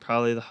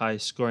probably the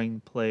highest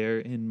scoring player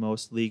in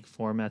most league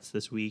formats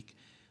this week,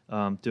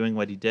 doing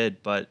what he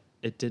did, but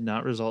it did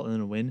not result in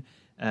a win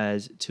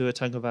as Tua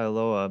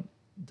Tagovailoa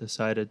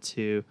decided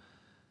to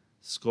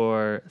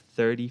score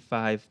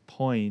 35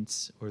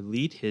 points or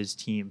lead his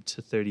team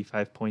to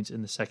 35 points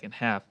in the second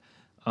half.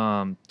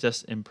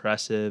 Just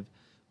impressive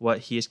what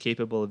he is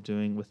capable of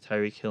doing with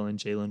Tyreek Hill and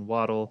Jalen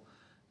Waddle,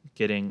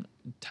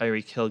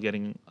 Tyreek Hill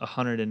getting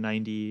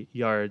 190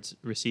 yards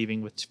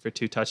receiving for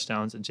 2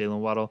 touchdowns, and Jalen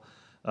Waddle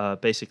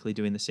basically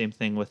doing the same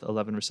thing with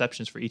 11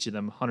 receptions for each of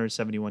them,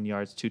 171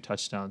 yards, 2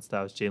 touchdowns.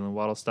 That was Jalen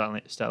Waddle's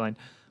stat line.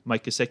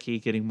 Mike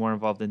Gesicki getting more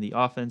involved in the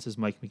offense as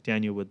Mike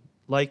McDaniel would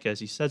like, as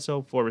he said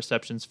so. 4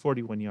 receptions,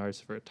 41 yards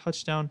for a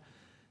touchdown.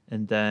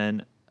 And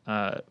then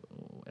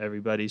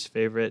everybody's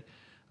favorite,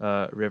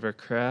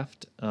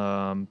 Rivercraft.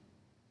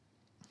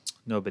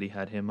 Nobody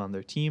had him on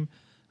their team,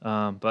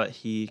 but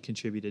he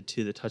contributed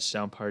to the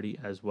touchdown party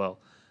as well.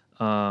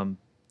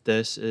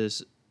 This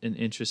is an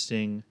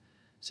interesting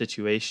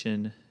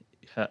situation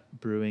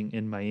brewing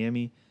in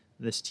Miami.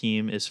 This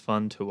team is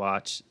fun to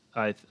watch.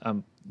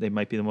 They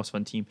might be the most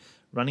fun team.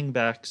 Running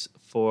backs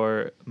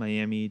for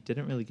Miami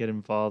didn't really get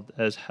involved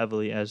as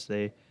heavily as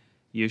they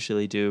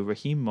usually do.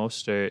 Raheem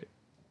Mostert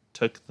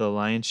took the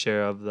lion's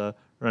share of the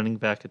running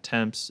back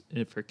attempts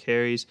for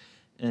carries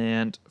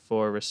and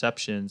for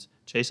receptions.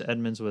 Chase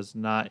Edmonds was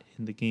not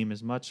in the game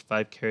as much,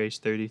 5 carries,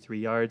 33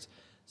 yards.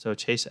 So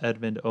Chase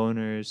Edmonds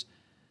owners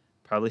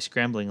probably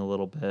scrambling a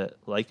little bit,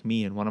 like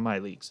me in one of my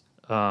leagues.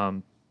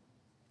 I'm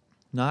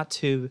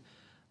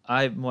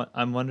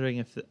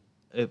wondering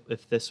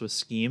if this was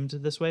schemed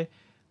this way.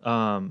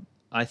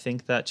 I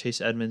think that Chase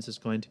Edmonds is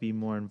going to be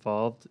more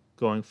involved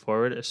going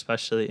forward,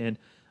 especially in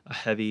a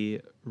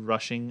heavy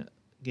rushing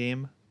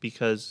game,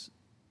 because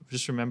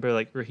just remember,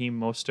 like, Raheem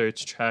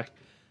Mostert's track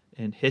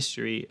and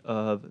history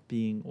of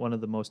being one of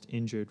the most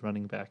injured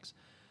running backs.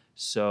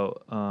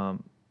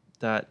 So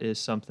that is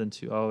something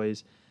to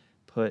always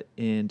put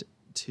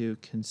into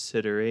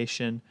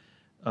consideration.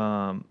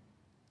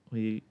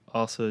 We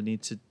also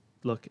need to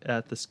look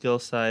at the skill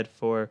side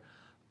for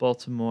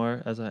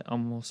Baltimore, as I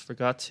almost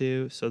forgot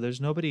to. So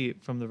there's nobody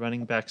from the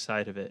running back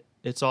side of it.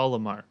 It's all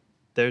Lamar.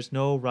 There's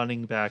no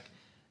running back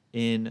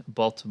in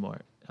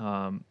Baltimore.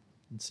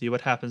 See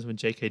what happens when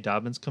J.K.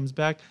 Dobbins comes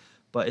back,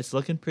 but it's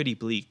looking pretty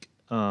bleak.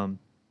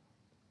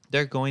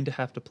 They're going to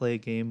have to play a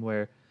game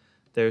where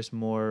there's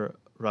more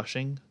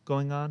rushing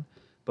going on,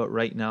 but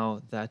right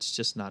now that's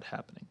just not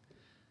happening.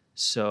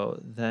 So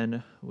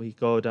then we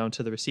go down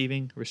to the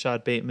receiving.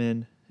 Rashad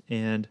Bateman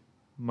and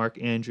Mark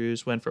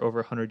Andrews went for over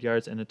 100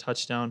 yards and a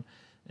touchdown,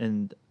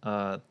 and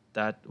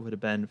that would have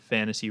been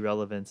fantasy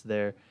relevance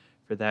there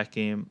for that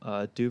game.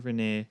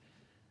 Duvernay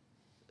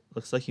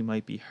looks like he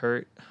might be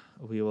hurt.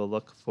 We will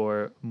look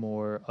for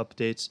more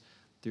updates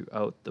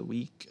throughout the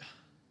week.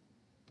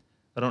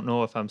 I don't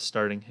know if I'm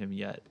starting him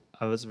yet.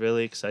 I was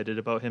really excited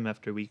about him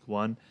after week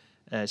 1,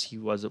 as he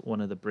was one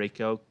of the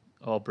breakout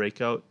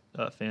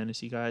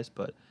fantasy guys,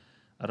 but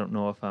I don't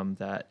know if I'm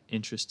that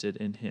interested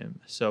in him.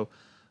 So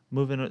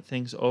moving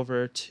things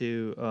over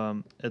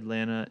to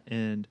Atlanta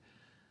and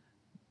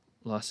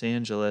Los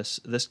Angeles,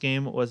 this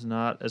game was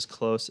not as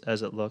close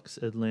as it looks.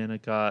 Atlanta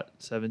got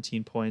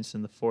 17 points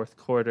in the fourth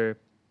quarter,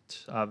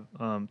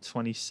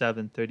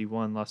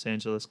 27-31. Los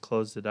Angeles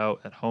closed it out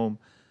at home.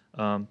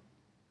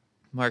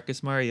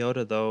 Marcus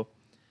Mariota, though,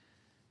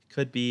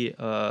 could be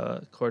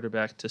a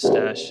quarterback to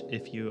stash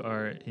if you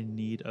are in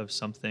need of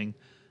something.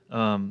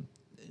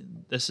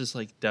 This is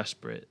like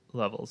desperate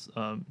levels.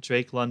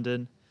 Drake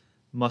London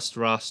must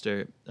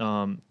roster.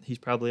 He's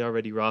probably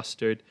already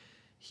rostered.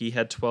 He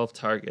had 12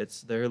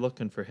 targets. They're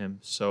looking for him.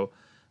 So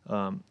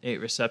 8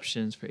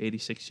 receptions for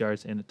 86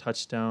 yards and a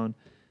touchdown.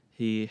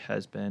 He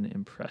has been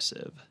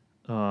impressive.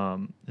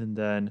 And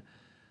then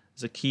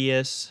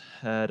Zacchaeus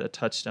had a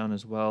touchdown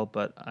as well,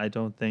 but I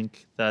don't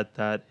think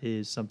that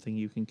is something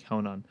you can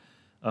count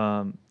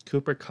on.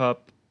 Cooper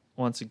Kupp,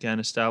 once again,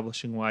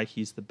 establishing why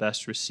he's the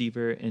best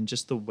receiver, and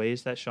just the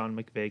ways that Sean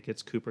McVay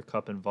gets Cooper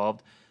Kupp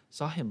involved.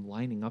 Saw him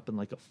lining up in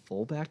like a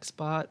fullback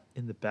spot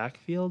in the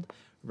backfield,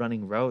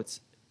 running routes.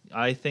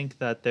 I think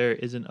that there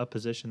isn't a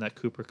position that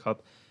Cooper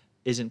Kupp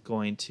isn't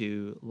going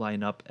to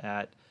line up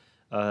at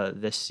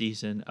this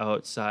season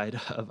outside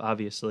of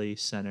obviously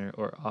center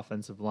or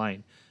offensive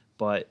line.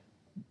 But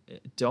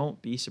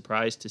don't be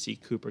surprised to see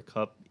Cooper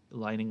Kupp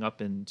lining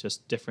up in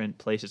just different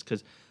places,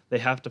 because they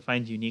have to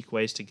find unique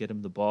ways to get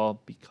him the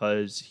ball,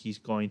 because he's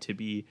going to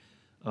be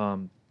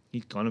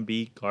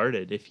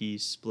guarded if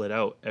he's split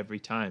out every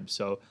time.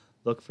 So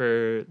look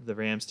for the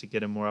Rams to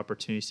get him more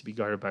opportunities to be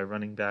guarded by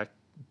linebackers.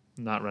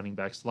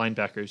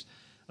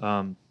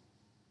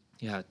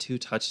 2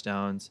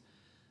 touchdowns,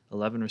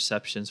 11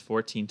 receptions,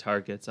 14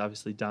 targets,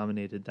 obviously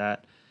dominated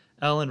that.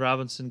 Allen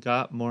Robinson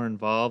got more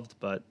involved,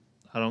 but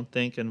I don't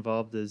think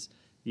involved as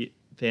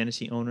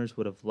fantasy owners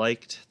would have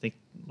liked. I think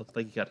it looked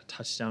like he got a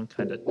touchdown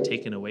kind of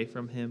taken away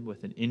from him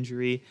with an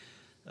injury.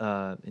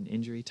 an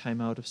injury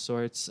timeout of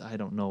sorts. I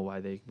don't know why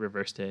they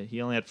reversed it.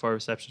 He only had 4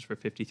 receptions for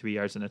 53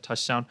 yards and a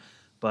touchdown,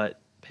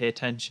 but pay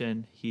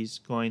attention. He's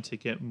going to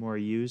get more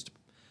used.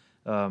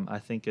 I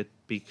think it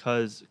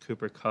because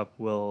Cooper Kupp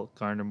will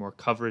garner more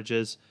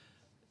coverages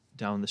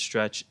down the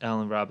stretch.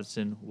 Allen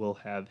Robinson will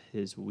have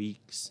his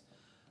weeks.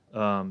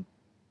 I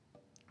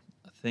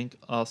think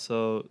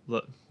also,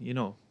 look,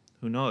 who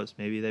knows?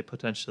 Maybe they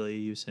potentially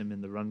use him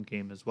in the run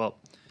game as well.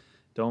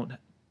 Don't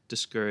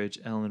discourage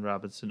Allen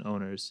Robinson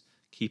owners.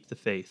 Keep the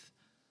faith.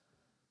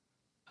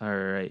 All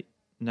right.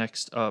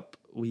 Next up,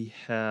 we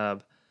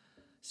have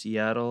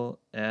Seattle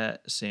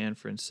at San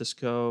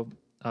Francisco.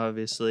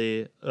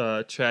 Obviously,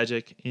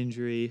 tragic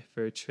injury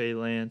for Trey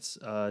Lance.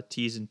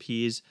 T's and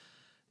P's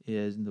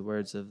is in the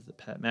words of the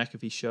Pat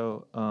McAfee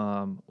show.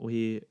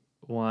 We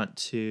want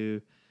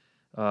to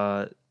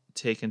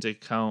take into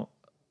account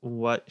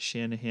what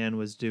Shanahan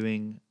was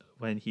doing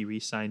when he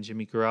re-signed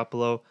Jimmy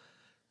Garoppolo.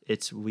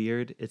 It's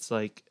weird. It's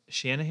like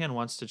Shanahan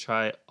wants to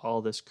try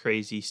all this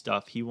crazy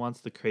stuff. He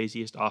wants the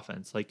craziest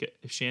offense. Like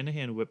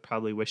Shanahan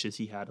probably wishes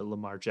he had a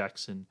Lamar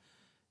Jackson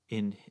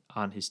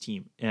on his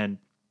team, and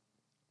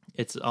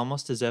it's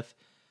almost as if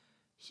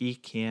he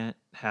can't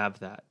have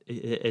that.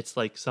 It's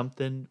like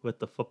something with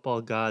the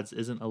football gods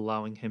isn't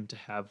allowing him to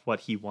have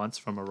what he wants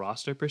from a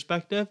roster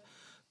perspective.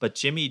 But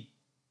Jimmy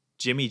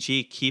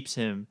G keeps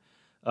him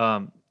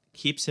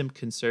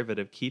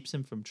conservative, keeps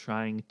him from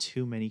trying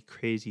too many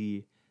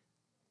crazy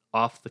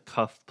off the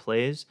cuff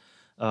plays,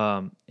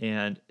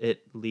 and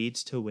it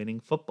leads to winning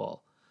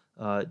football.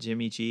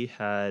 Jimmy G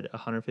had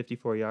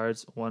 154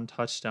 yards, 1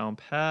 touchdown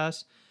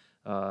pass.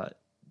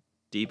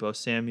 Deebo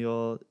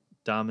Samuel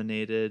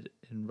dominated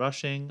in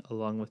rushing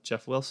along with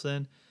Jeff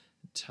Wilson,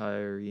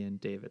 Tyrion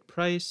David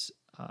Price.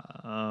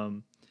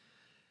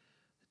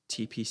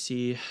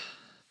 TPC,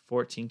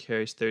 14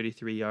 carries,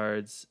 33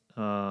 yards.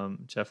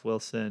 Jeff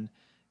Wilson,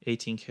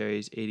 18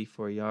 carries,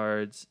 84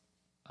 yards.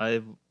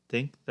 I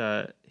think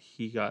that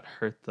he got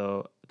hurt,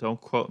 though.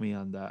 Don't quote me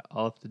on that.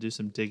 I'll have to do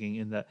some digging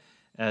in that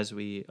as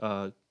we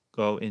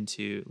go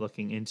into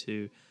looking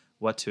into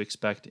what to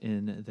expect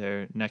in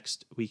their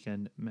next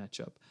weekend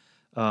matchup.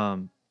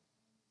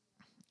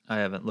 I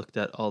haven't looked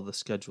at all the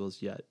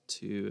schedules yet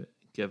to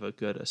give a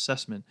good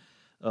assessment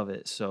of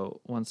it.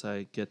 So once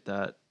I get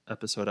that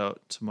episode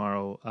out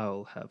tomorrow,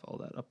 I'll have all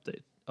that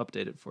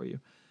updated for you.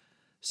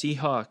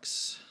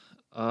 Seahawks.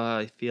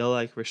 I feel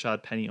like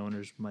Rashad Penny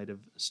owners might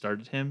have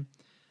started him.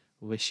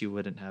 Wish you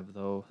wouldn't have,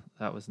 though.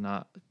 That was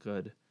not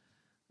good.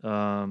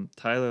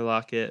 Tyler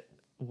Lockett,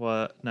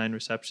 9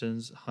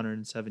 receptions,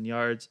 107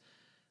 yards.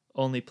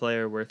 Only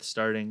player worth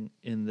starting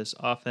in this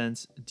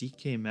offense.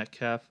 DK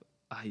Metcalf,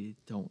 I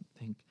don't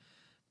think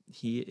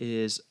he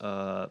is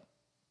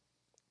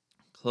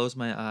close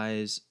my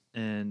eyes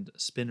and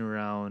spin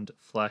around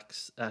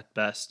flex at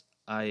best.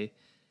 I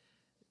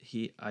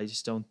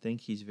just don't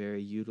think he's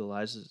very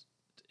utilized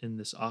in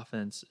this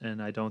offense, and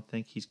I don't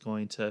think he's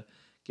going to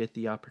get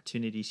the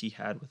opportunities he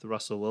had with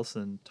Russell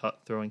Wilson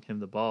throwing him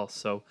the ball.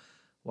 So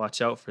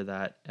watch out for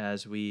that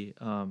as we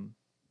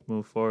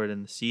move forward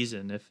in the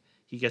season. If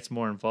he gets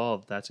more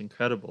involved, that's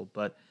incredible.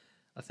 But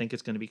I think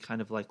it's going to be kind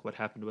of like what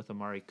happened with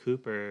Amari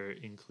Cooper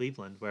in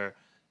Cleveland, where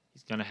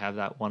he's going to have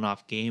that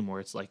one-off game where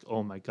it's like,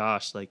 oh my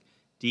gosh, like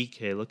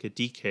DK, look at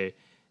DK.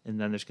 And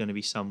then there's going to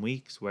be some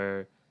weeks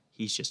where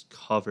he's just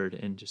covered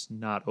and just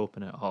not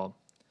open at all.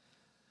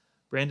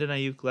 Brandon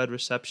Ayuk led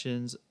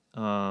receptions,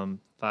 5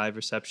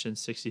 receptions,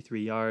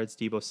 63 yards.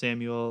 Deebo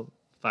Samuel,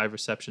 5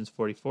 receptions,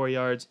 44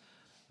 yards.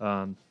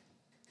 Ross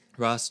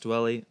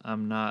Dwelly,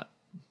 I'm not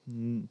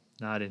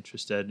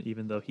interested,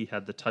 even though he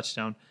had the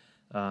touchdown.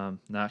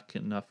 Not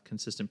enough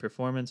consistent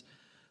performance.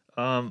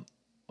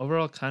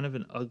 Overall, kind of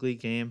an ugly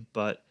game,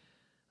 but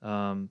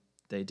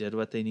they did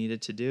what they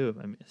needed to do.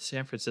 I mean,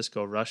 San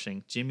Francisco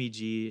rushing. Jimmy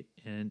G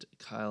and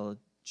Kyle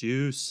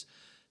Juice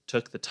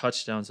took the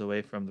touchdowns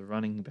away from the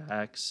running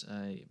backs.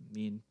 I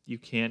mean, you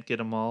can't get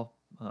them all,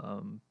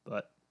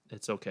 but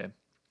it's okay.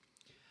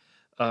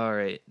 All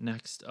right,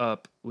 next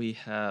up we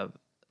have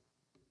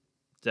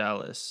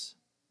Dallas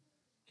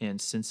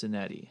and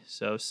Cincinnati.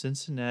 So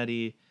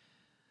Cincinnati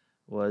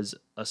was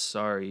a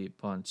sorry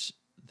bunch.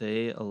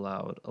 They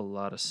allowed a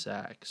lot of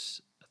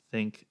sacks. I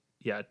think,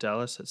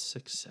 Dallas had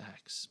 6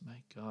 sacks. My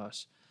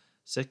gosh.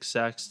 6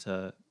 sacks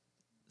to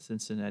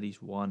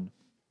Cincinnati's 1.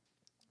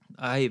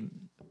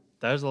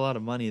 There's a lot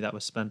of money that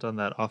was spent on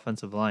that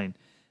offensive line.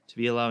 To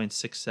be allowing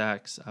 6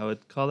 sacks, I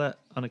would call that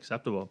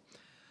unacceptable.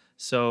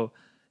 So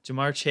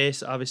Jamar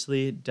Chase,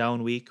 obviously,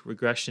 down week.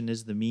 Regression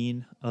is the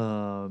mean.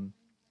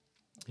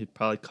 He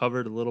probably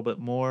covered a little bit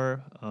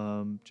more.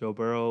 Joe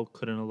Burrow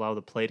couldn't allow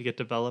the play to get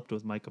developed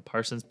with Micah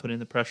Parsons putting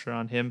the pressure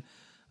on him.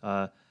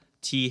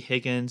 T.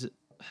 Higgins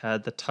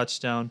had the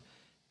touchdown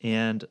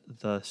and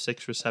the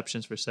 6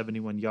 receptions for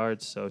 71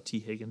 yards. So T.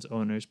 Higgins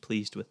owners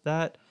pleased with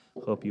that.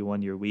 Hope you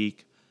won your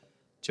week.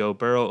 Joe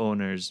Burrow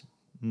owners,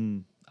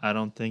 I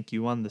don't think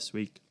you won this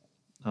week,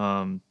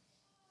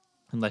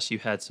 unless you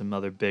had some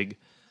other big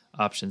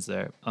options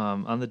there.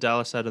 On the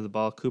Dallas side of the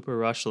ball, Cooper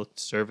Rush looked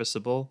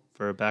serviceable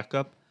for a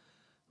backup.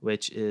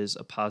 which is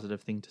a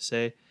positive thing to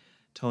say.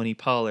 Tony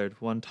Pollard,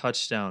 1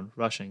 touchdown,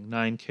 rushing,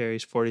 9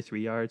 carries,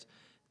 43 yards.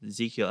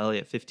 Ezekiel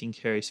Elliott, 15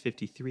 carries,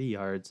 53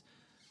 yards.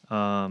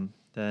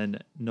 Then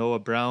Noah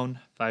Brown,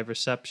 5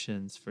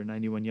 receptions for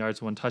 91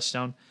 yards, 1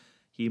 touchdown.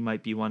 He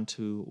might be one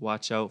to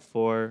watch out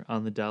for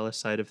on the Dallas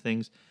side of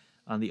things.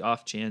 On the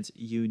off chance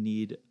you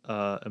need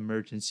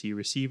emergency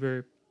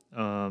receiver,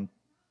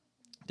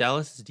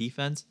 Dallas'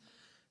 defense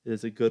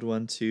is a good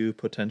one to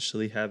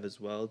potentially have as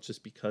well,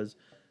 just because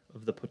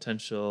of the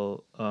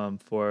potential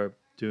for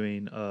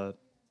doing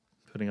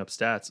putting up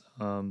stats.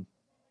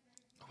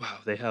 Wow,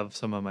 they have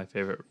some of my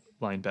favorite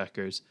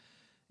linebackers: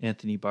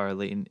 Anthony Barr,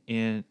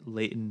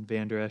 Leighton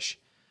Vander Esch.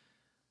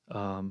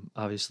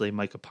 Obviously,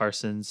 Micah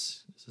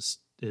Parsons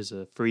is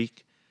a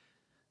freak.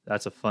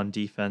 That's a fun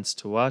defense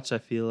to watch, I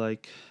feel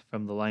like,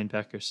 from the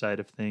linebacker side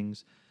of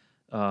things.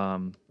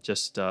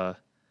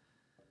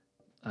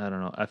 I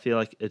don't know. I feel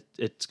like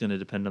it's going to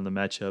depend on the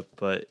matchup,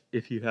 but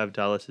if you have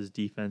Dallas's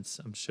defense,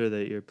 I'm sure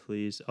that you're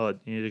pleased. Oh,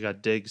 you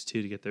got Diggs,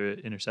 too, to get their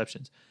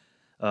interceptions.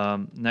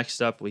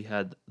 Next up, we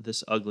had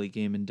this ugly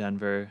game in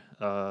Denver.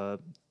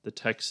 The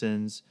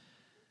Texans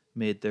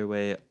made their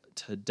way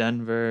to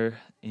Denver,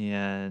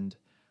 and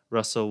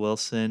Russell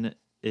Wilson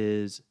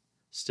is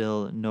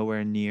still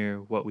nowhere near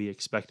what we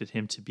expected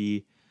him to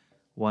be.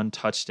 1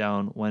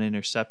 touchdown, 1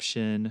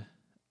 interception.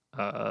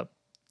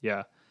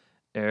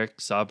 Eric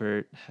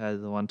Saubert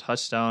had the 1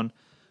 touchdown.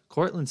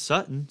 Cortland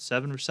Sutton,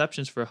 7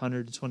 receptions for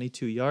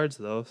 122 yards,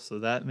 though, so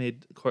that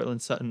made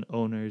Cortland Sutton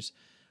owners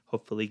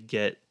hopefully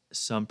get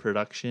some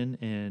production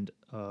and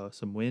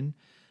some win.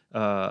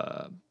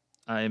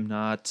 I am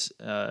not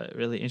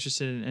really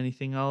interested in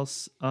anything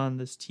else on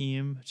this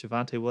team.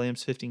 Javonte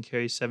Williams, 15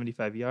 carries,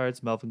 75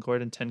 yards. Melvin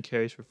Gordon, 10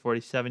 carries for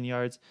 47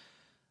 yards.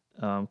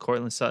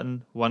 Cortland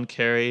Sutton, 1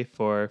 carry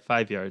for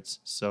 5 yards.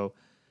 So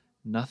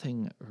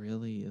nothing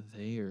really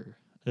there.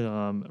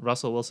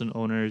 Russell Wilson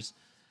owners,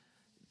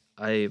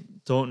 I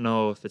don't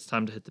know if it's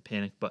time to hit the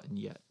panic button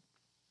yet.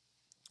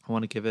 I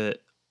want to give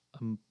it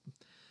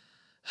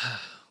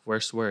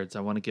worst words.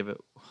 I want to give it,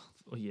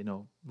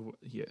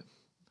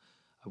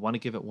 I want to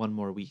give it 1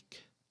 more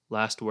week.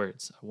 Last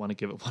words. I want to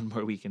give it 1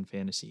 more week in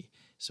fantasy,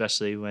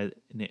 especially with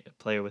a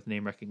player with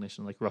name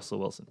recognition like Russell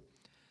Wilson.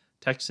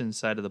 Texans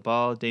side of the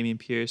ball, Dameon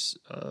Pierce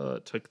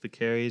took the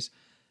carries,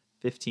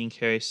 15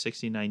 carries,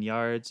 69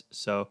 yards.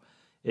 So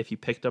if you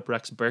picked up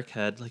Rex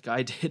Burkhead like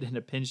I did in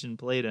a pinch and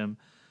played him,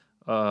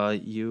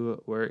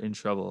 you were in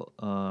trouble.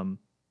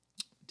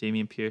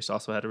 Dameon Pierce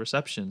also had a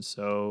reception,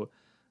 so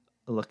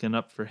looking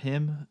up for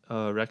him.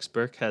 Rex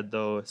Burkhead,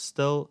 though,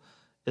 still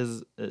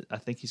is. I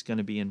think he's going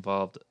to be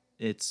involved.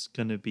 It's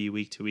going to be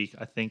week to week.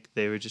 I think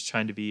they were just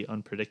trying to be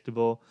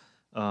unpredictable,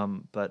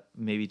 but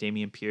maybe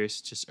Dameon Pierce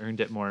just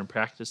earned it more in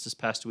practice this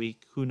past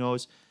week. Who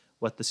knows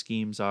what the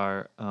schemes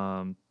are?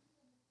 And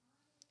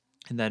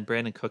then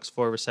Brandon Cooks,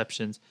 4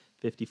 receptions,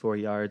 54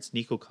 yards.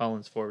 Nico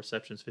Collins, 4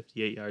 receptions,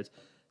 58 yards.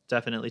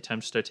 Definitely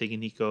time to start taking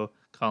Nico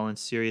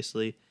Collins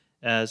seriously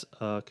as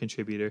a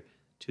contributor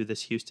to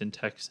this Houston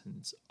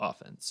Texans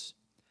offense.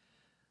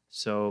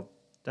 So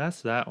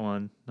that's that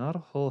one. Not a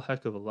whole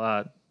heck of a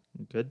lot.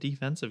 Good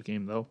defensive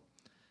game, though.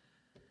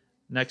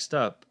 Next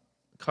up,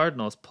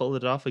 Cardinals pulled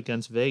it off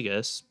against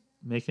Vegas,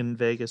 making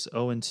Vegas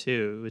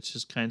 0-2, which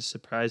is kind of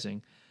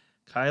surprising.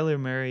 Kyler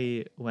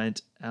Murray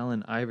went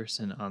Allen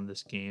Iverson on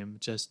this game,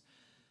 just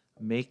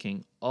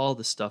making all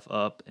the stuff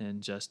up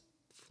and just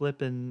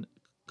flipping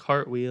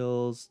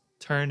cartwheels,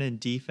 turning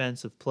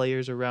defensive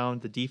players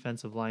around. The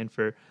defensive line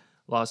for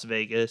Las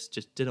Vegas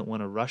just didn't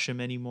want to rush him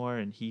anymore,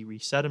 and he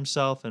reset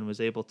himself and was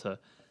able to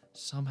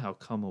somehow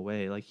come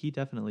away. Like, he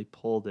definitely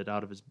pulled it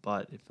out of his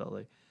butt, it felt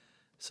like.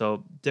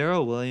 So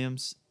Darrell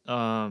Williams,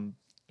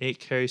 8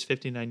 carries,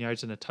 59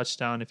 yards, and a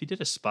touchdown. If you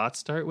did a spot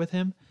start with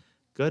him,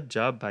 good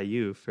job by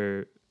you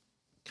for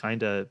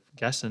kind of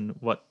guessing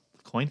what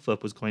coin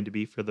flip was going to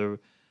be for the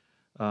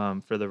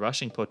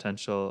rushing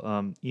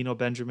potential. Eno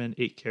Benjamin,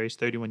 8 carries,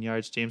 31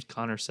 yards. James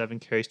Conner, 7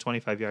 carries,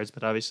 25 yards.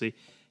 But obviously,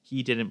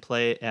 he didn't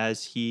play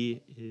as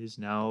he is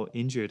now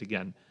injured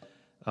again.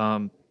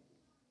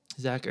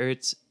 Zach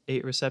Ertz,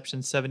 8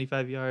 receptions,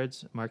 75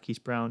 yards. Marquise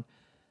Brown,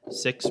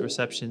 6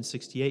 receptions,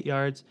 68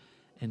 yards.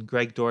 And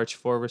Greg Dortch,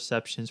 4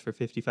 receptions for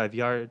 55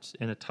 yards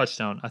and a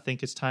touchdown. I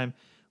think it's time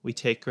we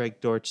take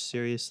Greg Dortch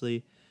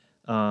seriously.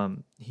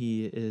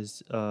 He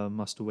is a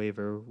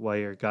must-waiver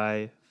wire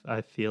guy.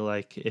 I feel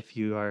like if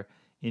you are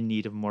in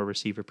need of more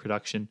receiver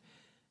production.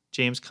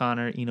 James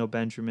Conner, Eno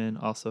Benjamin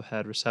also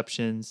had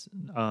receptions.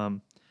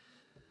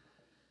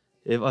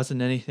 It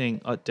wasn't anything.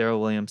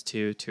 Darrell Williams,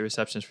 2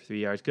 receptions for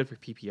 3 yards. Good for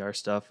PPR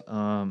stuff.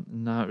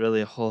 Not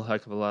really a whole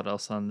heck of a lot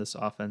else on this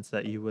offense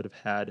that you would have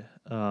had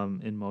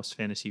in most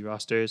fantasy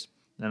rosters.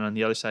 And on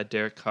the other side,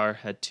 Derek Carr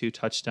had 2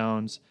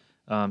 touchdowns,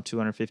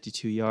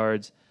 252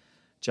 yards.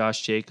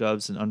 Josh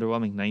Jacobs, an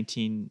underwhelming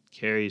 19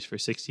 carries for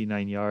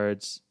 69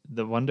 yards.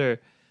 The wonder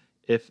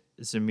if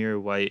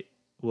Zamir White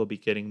will be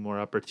getting more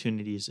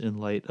opportunities in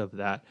light of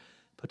that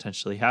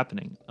potentially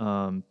happening.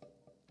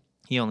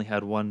 He only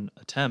had 1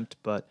 attempt,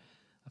 but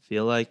I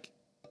feel like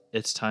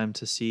it's time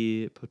to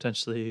see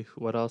potentially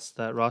what else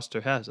that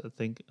roster has. I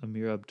think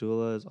Amir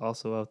Abdullah is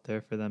also out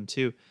there for them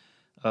too.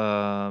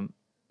 Time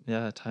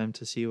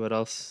to see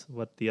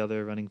what the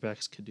other running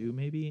backs could do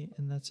maybe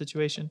in that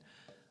situation.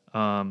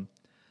 Um,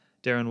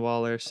 Darren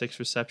Waller, 6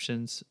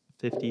 receptions,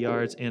 50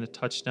 yards, and a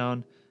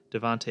touchdown.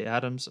 Devontae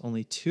Adams,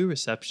 only 2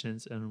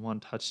 receptions and 1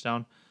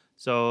 touchdown.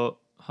 So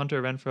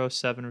Hunter Renfrow,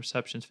 7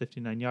 receptions,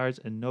 59 yards,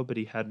 and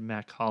nobody had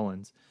Matt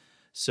Collins.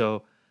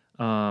 So,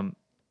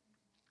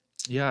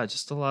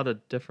 just a lot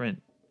of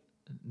different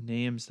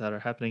names that are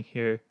happening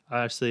here.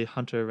 Obviously,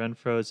 Hunter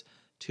Renfrow's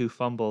 2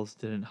 fumbles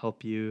didn't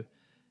help you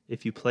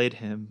if you played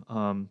him.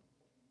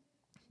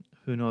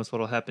 Who knows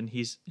what'll happen?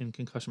 He's in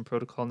concussion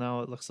protocol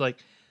now, it looks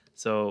like.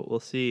 So we'll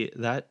see.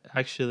 That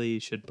actually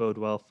should bode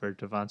well for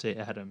Devontae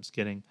Adams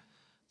getting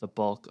the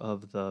bulk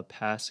of the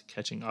pass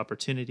catching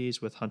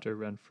opportunities with Hunter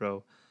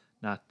Renfrow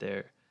not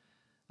there.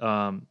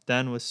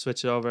 Then we'll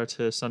switch it over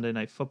to Sunday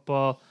Night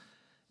Football.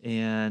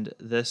 And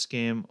this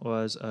game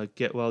was a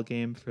get well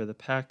game for the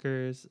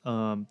Packers.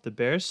 The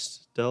Bears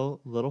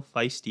still a little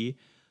feisty,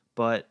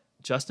 but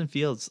Justin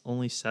Fields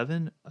only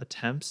 7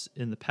 attempts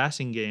in the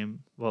passing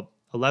game. Well,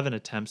 11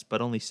 attempts,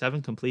 but only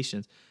 7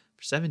 completions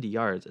for 70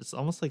 yards. It's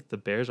almost like the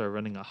Bears are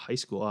running a high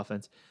school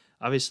offense.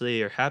 Obviously,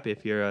 you're happy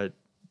if you're a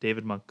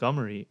David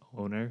Montgomery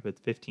owner with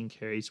 15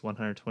 carries,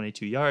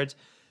 122 yards.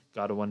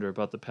 Got to wonder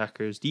about the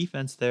Packers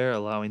defense there,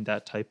 allowing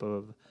that type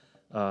of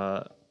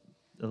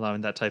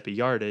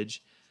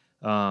yardage.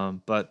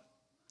 But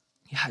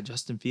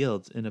Justin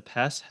Fields in a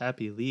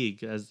pass-happy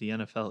league as the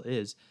NFL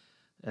is,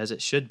 as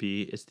it should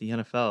be, it's the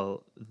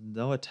NFL.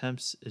 No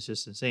attempts is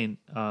just insane.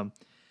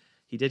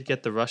 He did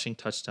get the rushing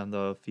touchdown,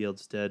 though,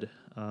 Fields did.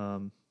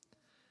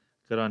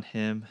 Good on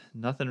him.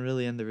 Nothing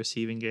really in the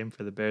receiving game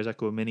for the Bears.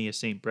 Equanimeous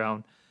St.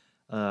 Brown.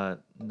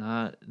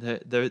 Not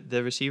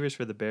the receivers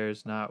for the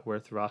Bears not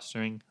worth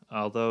rostering,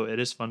 although it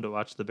is fun to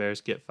watch the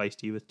Bears get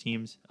feisty with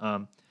teams.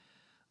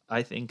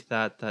 I think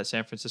that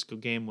San Francisco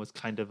game was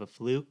kind of a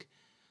fluke.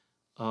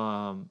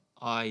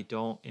 I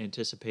don't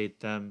anticipate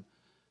them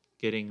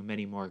getting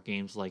many more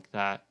games like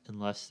that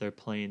unless they're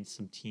playing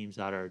some teams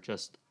that are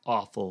just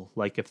awful.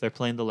 Like if they're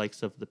playing the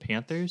likes of the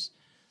Panthers,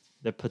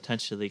 there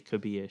potentially could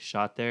be a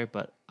shot there.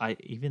 But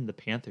even the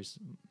Panthers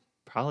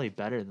probably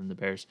better than the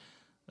Bears.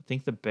 I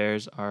think the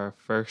Bears are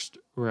first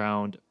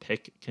round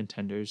pick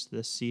contenders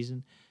this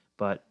season,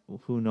 but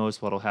who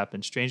knows what'll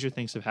happen. Stranger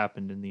things have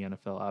happened in the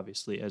NFL,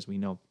 obviously, as we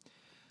know.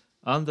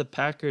 On the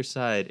Packers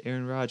side,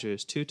 Aaron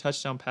Rodgers, 2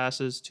 touchdown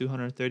passes,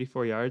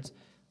 234 yards.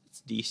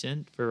 It's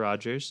decent for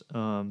Rodgers.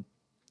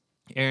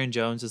 Aaron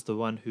Jones is the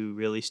one who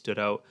really stood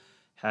out,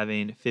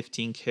 having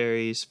 15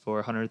 carries for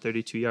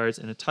 132 yards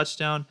and a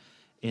touchdown,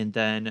 and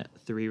then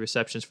 3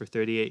 receptions for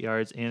 38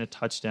 yards and a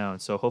touchdown.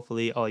 So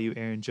hopefully all you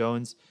Aaron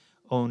Jones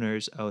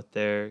owners out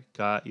there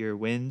got your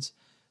wins.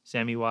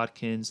 Sammy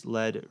Watkins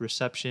led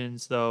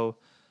receptions, though,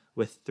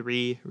 with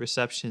 3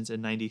 receptions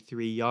and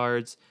 93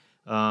 yards.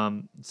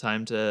 I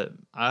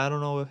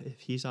don't know if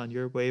he's on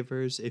your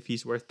waivers, if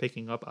he's worth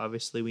picking up.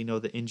 Obviously, we know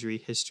the injury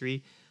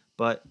history,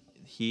 but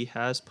he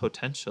has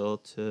potential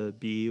to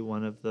be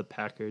one of the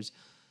Packers'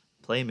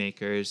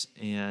 playmakers,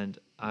 and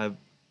I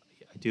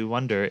do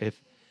wonder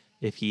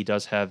if he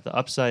does have the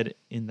upside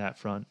in that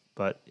front,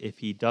 but if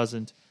he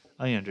doesn't,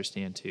 I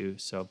understand too.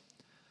 So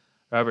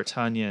Robert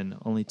Tonyan,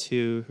 only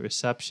 2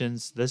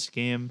 receptions. This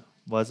game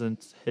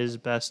wasn't his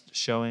best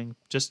showing.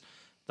 Just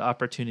the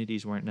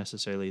opportunities weren't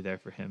necessarily there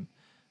for him.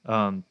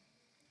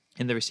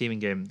 In the receiving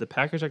game, the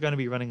Packers are going to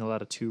be running a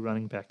lot of 2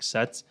 running back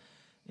sets,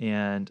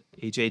 and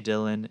A.J.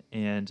 Dillon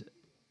and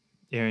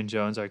Aaron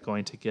Jones are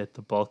going to get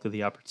the bulk of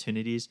the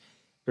opportunities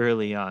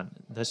early on.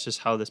 That's just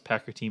how this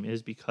Packer team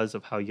is because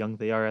of how young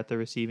they are at the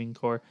receiving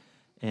core,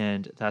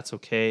 and that's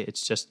okay.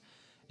 It's just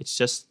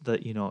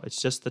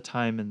the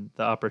time and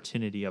the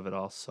opportunity of it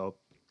all. So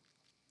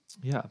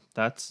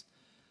that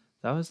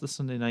was the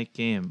Sunday night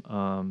game.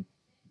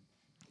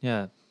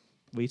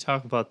 We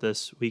talk about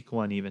this week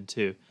 1 even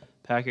too.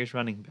 Packers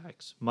running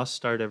backs must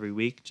start every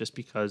week just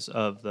because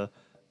of the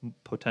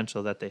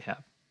potential that they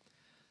have.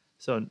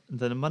 So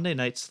the Monday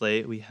night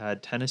slate, we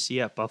had Tennessee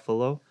at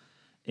Buffalo,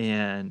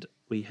 and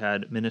we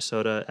had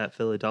Minnesota at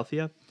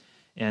Philadelphia,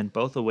 and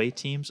both away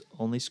teams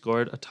only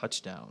scored a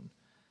touchdown.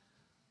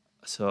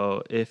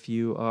 So if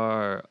you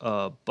are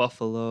a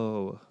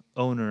Buffalo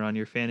owner on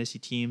your fantasy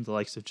team, the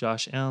likes of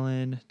Josh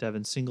Allen,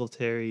 Devin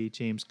Singletary,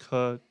 James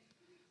Cook,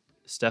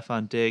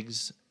 Stephon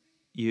Diggs,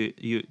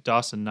 you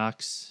Dawson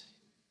Knox,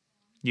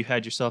 you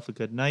had yourself a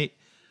good night.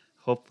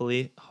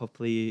 Hopefully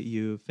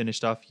you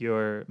finished off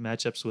your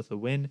matchups with a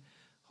win.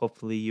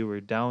 Hopefully you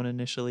were down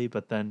initially,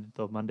 but then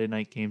the Monday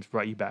night games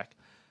brought you back.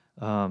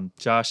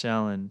 Josh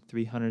Allen,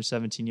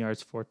 317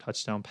 yards, 4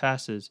 touchdown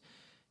passes.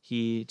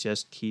 He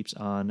just keeps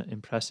on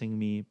impressing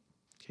me.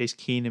 Case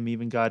Keenum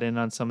even got in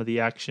on some of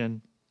the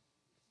action.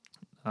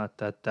 Not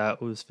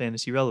that was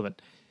fantasy relevant.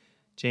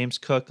 James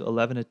Cook,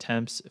 11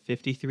 attempts,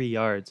 53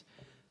 yards.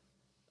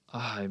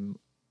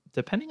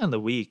 Depending on the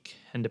week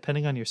and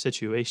depending on your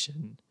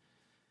situation,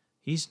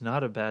 he's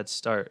not a bad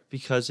start,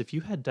 because if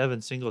you had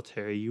Devin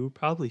Singletary, you would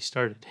probably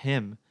started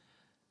him.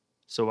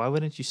 So why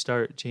wouldn't you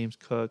start James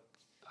Cook?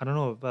 I don't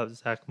know about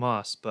Zach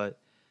Moss, but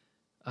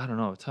I don't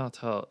know.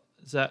 Tell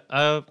Zach.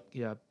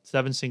 Yeah,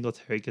 Devin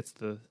Singletary gets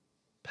the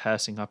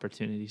passing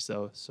opportunities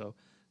though, so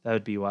that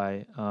would be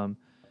why.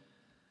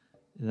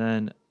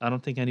 Then I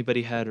don't think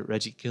anybody had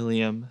Reggie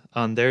Gilliam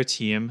on their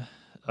team.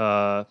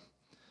 Uh,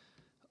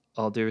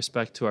 all due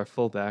respect to our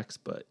fullbacks,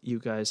 but you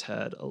guys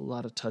had a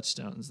lot of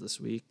touchdowns this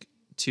week.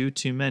 Too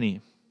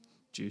many,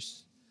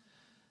 Juice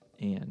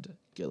and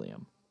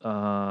Gilliam.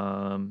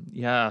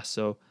 Yeah,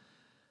 so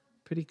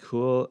pretty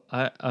cool.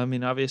 I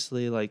mean,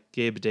 obviously, like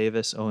Gabe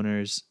Davis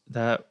owners,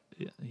 that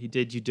he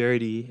did you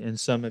dirty, and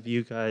some of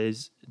you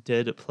guys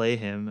did play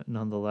him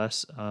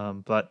nonetheless.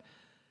 But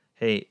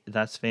hey,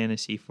 that's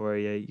fantasy for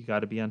you. You got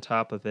to be on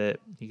top of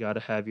it. You got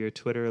to have your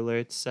Twitter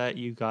alerts set.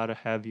 You got to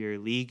have your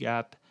league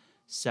app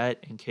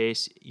set in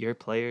case your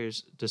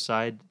players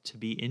decide to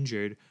be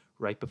injured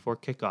right before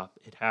kickoff.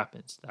 It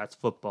happens. That's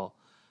football.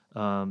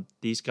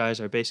 These guys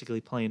are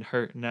basically playing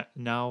hurt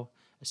now.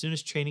 As soon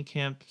as training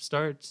camp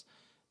starts,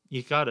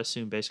 you got to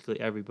assume basically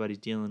everybody's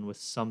dealing with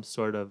some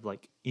sort of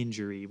like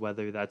injury,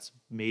 whether that's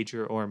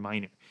major or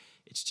minor.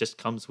 It just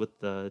comes with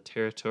the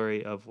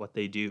territory of what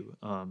they do.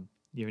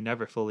 You're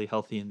never fully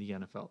healthy in the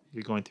NFL.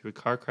 You're going through a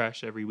car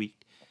crash every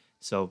week.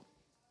 So,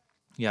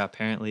 yeah,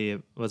 apparently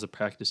it was a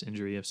practice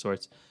injury of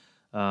sorts.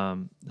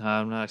 I'm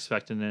not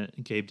expecting the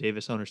Gabe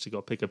Davis owners to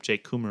go pick up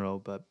Jake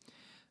Kumaro, but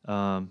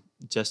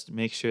just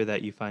make sure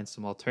that you find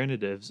some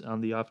alternatives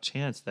on the off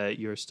chance that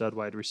your stud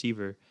wide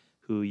receiver,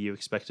 who you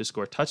expect to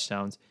score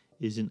touchdowns,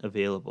 isn't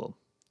available.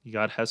 You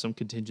got to have some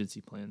contingency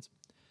plans.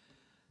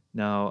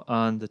 Now,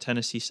 on the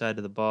Tennessee side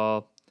of the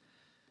ball,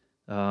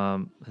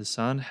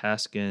 Hassan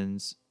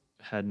Haskins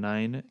had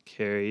 9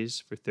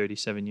 carries for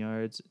 37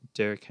 yards.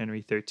 Derrick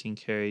Henry, 13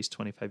 carries,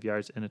 25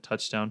 yards, and a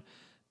touchdown.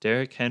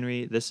 Derrick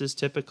Henry, this is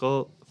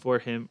typical for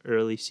him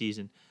early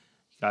season.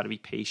 You got to be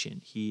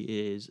patient. He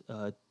is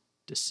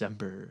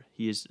December.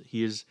 He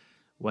is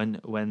when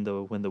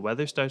the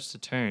weather starts to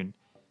turn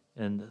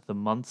and the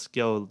months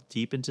go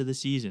deep into the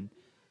season,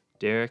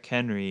 Derrick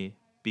Henry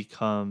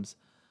becomes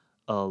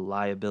a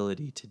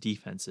liability to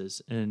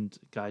defenses, and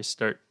guys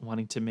start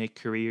wanting to make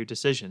career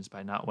decisions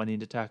by not wanting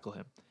to tackle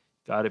him.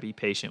 Got to be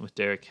patient with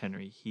Derrick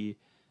Henry. He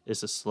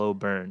is a slow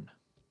burn.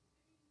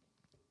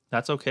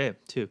 That's okay,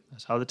 too.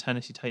 That's how the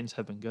Tennessee Titans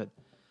have been good.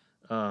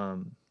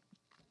 Treylon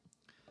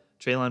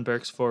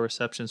Burks, 4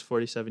 receptions,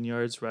 47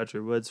 yards.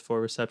 Roger Woods, 4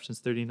 receptions,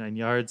 39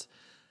 yards.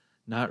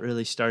 Not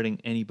really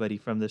starting anybody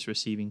from this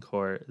receiving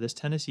core. This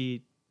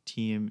Tennessee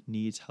team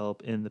needs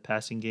help in the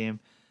passing game.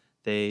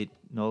 They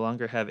no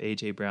longer have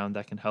A.J. Brown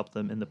that can help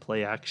them in the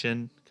play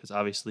action because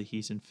obviously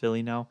he's in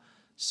Philly now.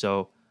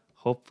 So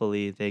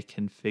hopefully they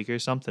can figure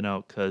something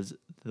out because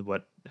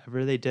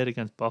whatever they did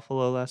against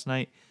Buffalo last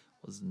night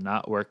was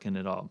not working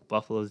at all.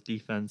 Buffalo's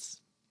defense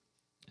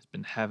has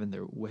been having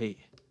their way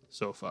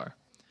so far.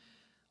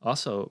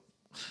 Also,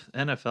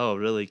 NFL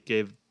really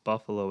gave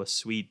Buffalo a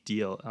sweet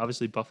deal.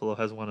 Obviously, Buffalo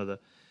has one of the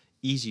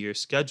easier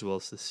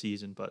schedules this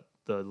season, but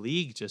the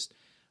league just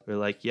were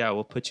like, yeah,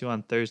 we'll put you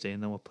on Thursday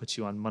and then we'll put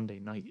you on Monday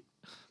night.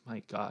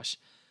 My gosh,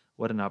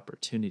 what an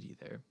opportunity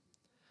there.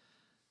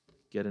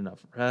 Get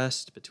enough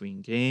rest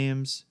between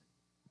games.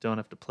 Don't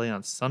have to play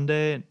on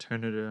Sunday and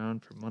turn it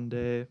around for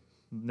Monday.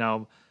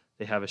 Now,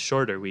 they have a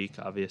shorter week,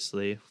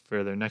 obviously,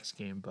 for their next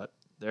game, but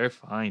they're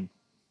fine.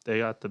 They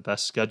got the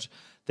best schedule.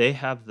 They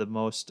have the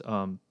most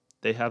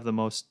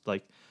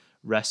like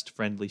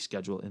rest-friendly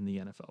schedule in the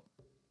NFL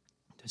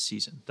this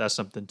season. That's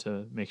something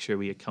to make sure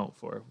we account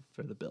for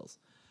the Bills.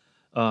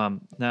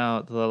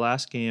 Now the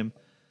last game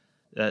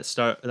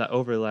that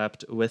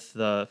overlapped with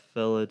the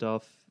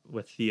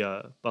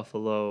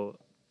Buffalo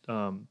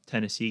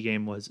Tennessee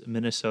game was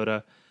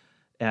Minnesota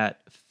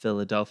at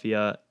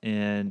Philadelphia,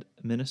 and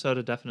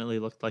Minnesota definitely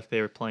looked like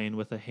they were playing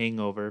with a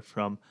hangover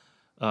from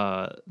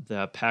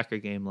the Packer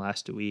game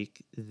last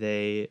week.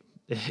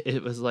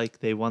 It was like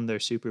they won their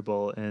Super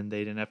Bowl and they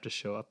didn't have to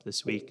show up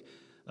this week.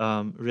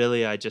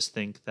 Really, I just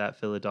think that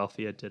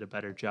Philadelphia did a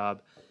better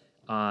job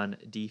on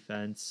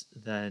defense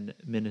than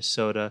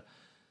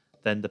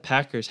the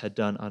Packers had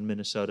done on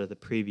Minnesota the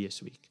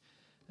previous week.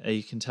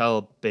 You can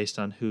tell based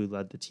on who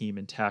led the team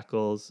in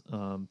tackles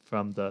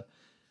from the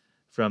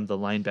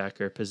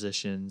linebacker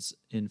positions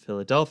in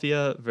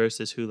Philadelphia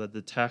versus who led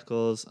the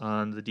tackles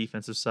on the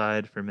defensive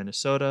side for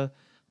Minnesota,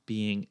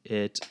 being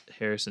it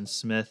Harrison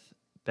Smith,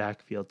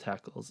 backfield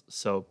tackles.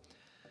 So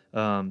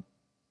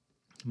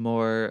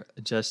more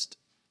just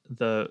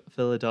the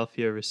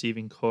Philadelphia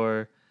receiving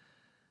core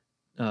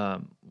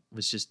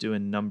was just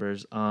doing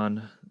numbers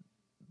on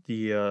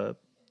the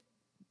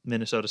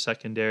Minnesota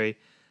secondary,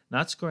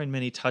 not scoring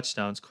many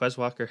touchdowns. Quez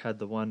Walker had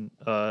the one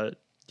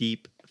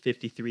deep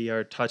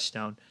 53-yard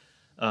touchdown.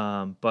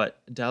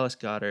 But Dallas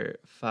Goedert,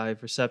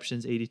 5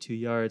 receptions, 82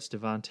 yards.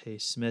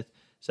 Devontae Smith,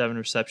 7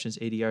 receptions,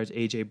 80 yards.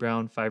 A.J.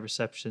 Brown, 5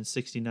 receptions,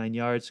 69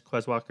 yards.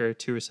 Quez Walker,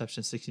 2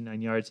 receptions,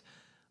 69 yards.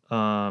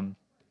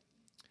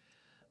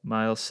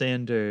 Miles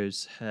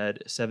Sanders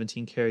had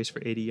 17 carries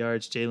for 80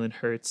 yards. Jalen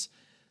Hurts,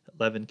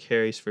 11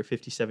 carries for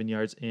 57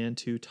 yards and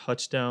 2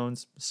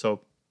 touchdowns.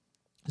 So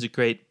it's a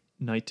great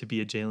night to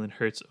be a Jalen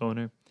Hurts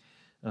owner.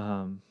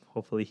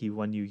 Hopefully he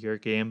won you your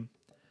game.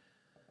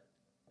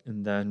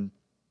 And then,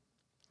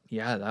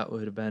 yeah, that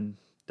would have been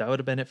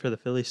it for the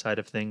Philly side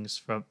of things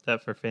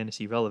for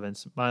fantasy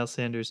relevance. Miles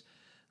Sanders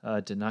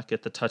did not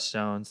get the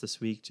touchdowns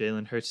this week.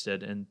 Jalen Hurts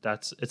did, and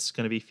it's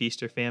going to be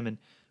feast or famine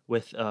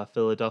with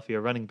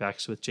Philadelphia running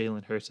backs with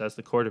Jalen Hurts as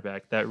the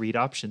quarterback. That read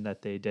option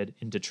that they did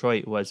in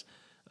Detroit was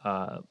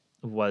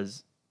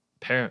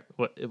apparent.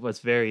 It was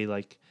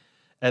very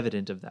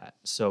evident of that.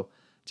 So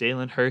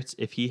Jalen Hurts,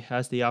 if he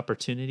has the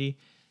opportunity,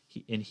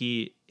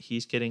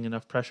 he's getting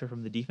enough pressure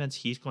from the defense,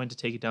 he's going to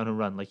take it down and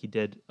run like he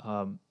did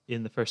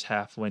in the first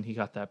half when he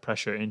got that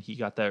pressure and he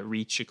got that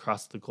reach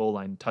across the goal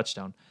line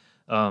touchdown.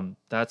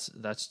 That's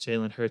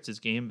Jalen Hurts'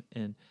 game,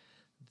 and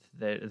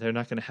they're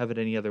not going to have it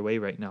any other way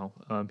right now.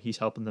 He's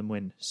helping them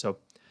win. So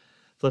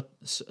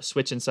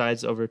switching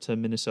sides over to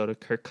Minnesota.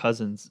 Kirk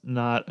Cousins,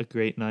 not a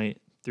great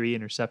night. 3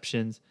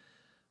 interceptions.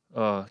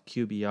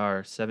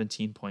 QBR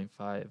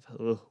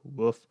 17.5.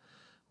 Woof.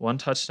 1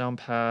 touchdown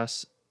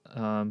pass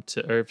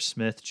to Irv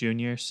Smith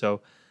Jr.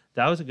 So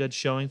that was a good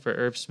showing for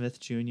Irv Smith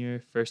Jr.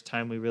 First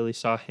time we really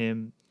saw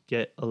him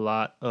get a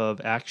lot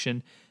of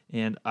action,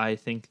 and I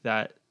think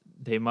that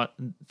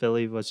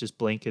Philly was just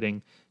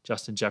blanketing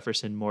Justin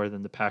Jefferson more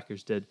than the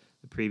Packers did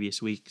the previous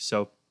week.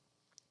 So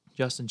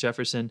Justin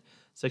Jefferson,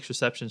 6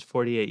 receptions,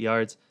 48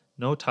 yards,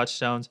 no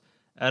touchdowns.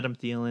 Adam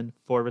Thielen,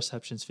 4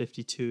 receptions,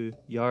 52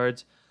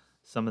 yards.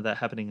 Some of that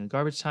happening in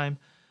garbage time.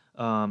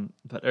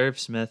 But Irv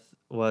Smith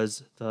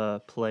was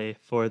the play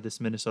for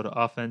this Minnesota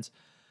offense.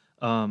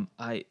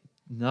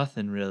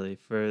 Nothing really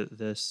for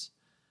this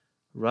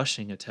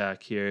rushing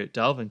attack here.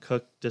 Dalvin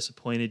Cook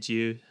disappointed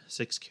you,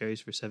 6 carries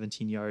for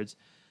 17 yards.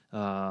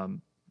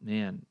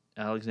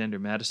 Alexander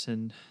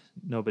Mattison,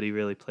 nobody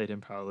really played him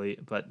probably.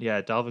 But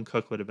yeah, Dalvin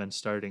Cook would have been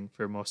starting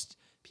for most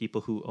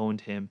people who owned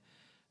him.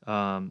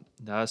 That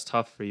was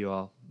tough for you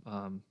all.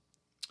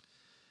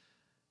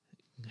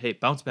 Hey,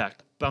 bounce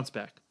back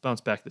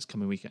this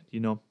coming weekend.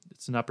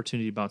 It's an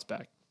opportunity to bounce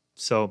back.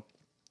 So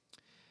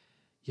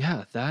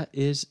yeah, that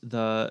is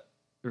the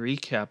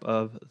recap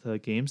of the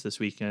games this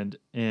weekend.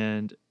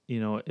 And,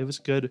 it was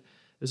good. It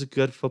was a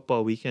good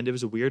football weekend. It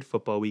was a weird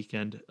football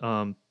weekend.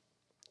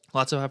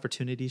 Lots of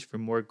opportunities for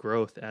more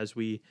growth as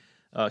we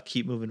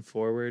keep moving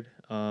forward.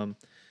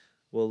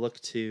 We'll look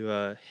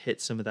to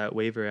hit some of that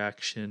waiver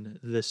action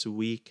this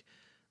week.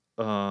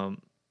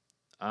 I'm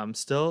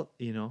still,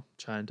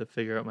 trying to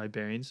figure out my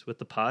bearings with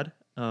the pod.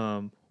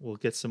 We'll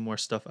get some more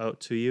stuff out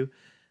to you.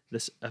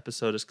 This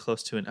episode is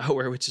close to an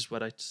hour, which is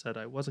what I said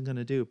I wasn't going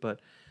to do. But,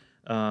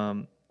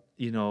 we'll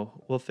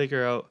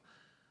figure out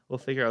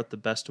the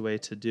best way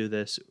to do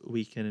this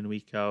week in and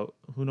week out.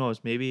 Who knows?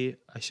 Maybe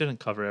I shouldn't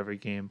cover every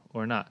game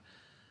or not.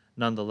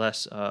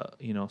 Nonetheless,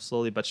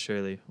 slowly but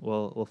surely,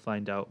 we'll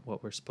find out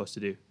what we're supposed to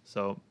do.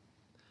 So,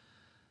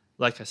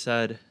 like I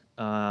said,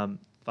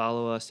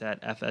 follow us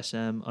at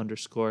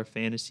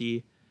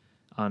FSM_fantasy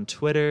on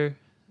Twitter.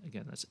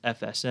 Again, that's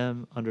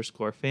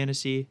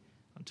FSM_fantasy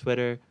on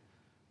Twitter.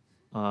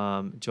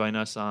 Join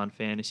us on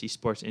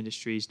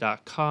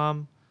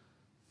fantasysportsindustries.com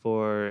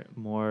for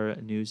more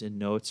news and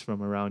notes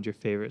from around your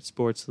favorite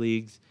sports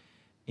leagues.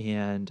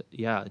 And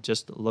yeah,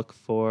 just look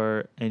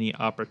for any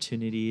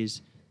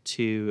opportunities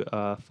to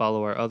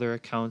follow our other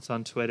accounts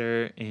on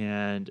Twitter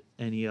and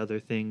any other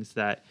things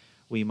that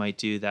we might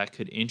do that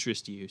could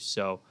interest you.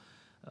 So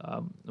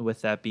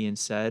with that being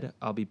said,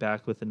 I'll be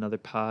back with another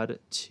pod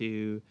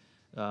to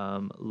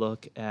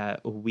look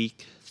at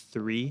week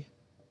 3.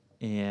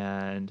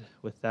 And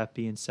with that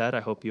being said,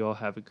 I hope you all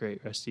have a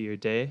great rest of your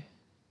day,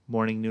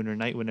 morning, noon, or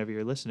night, whenever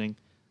you're listening.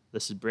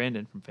 This is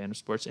Brandon from Phantom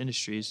Sports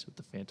Industries with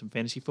the Phantom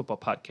Fantasy Football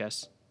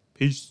Podcast.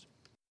 Peace.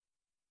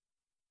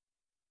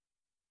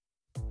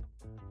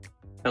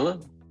 Hello,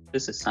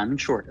 this is Simon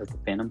Short of the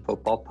Phantom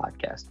Football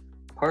Podcast,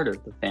 part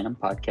of the Phantom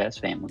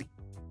Podcast family.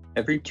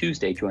 Every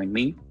Tuesday, join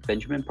me,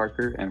 Benjamin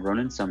Parker, and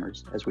Ronan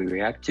Summers as we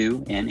react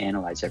to and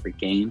analyze every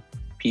game,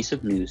 piece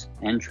of news,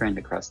 and trend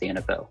across the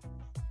NFL.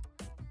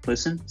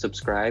 Listen,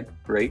 subscribe,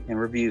 rate, and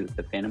review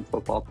the Phantom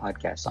Football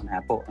Podcast on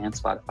Apple and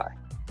Spotify.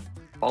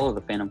 Follow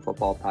the Phantom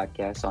Football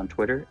Podcast on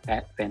Twitter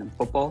at Phantom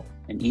Football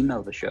and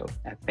email the show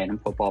at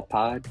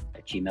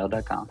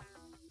phantomfootballpod@gmail.com.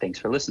 Thanks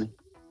for listening.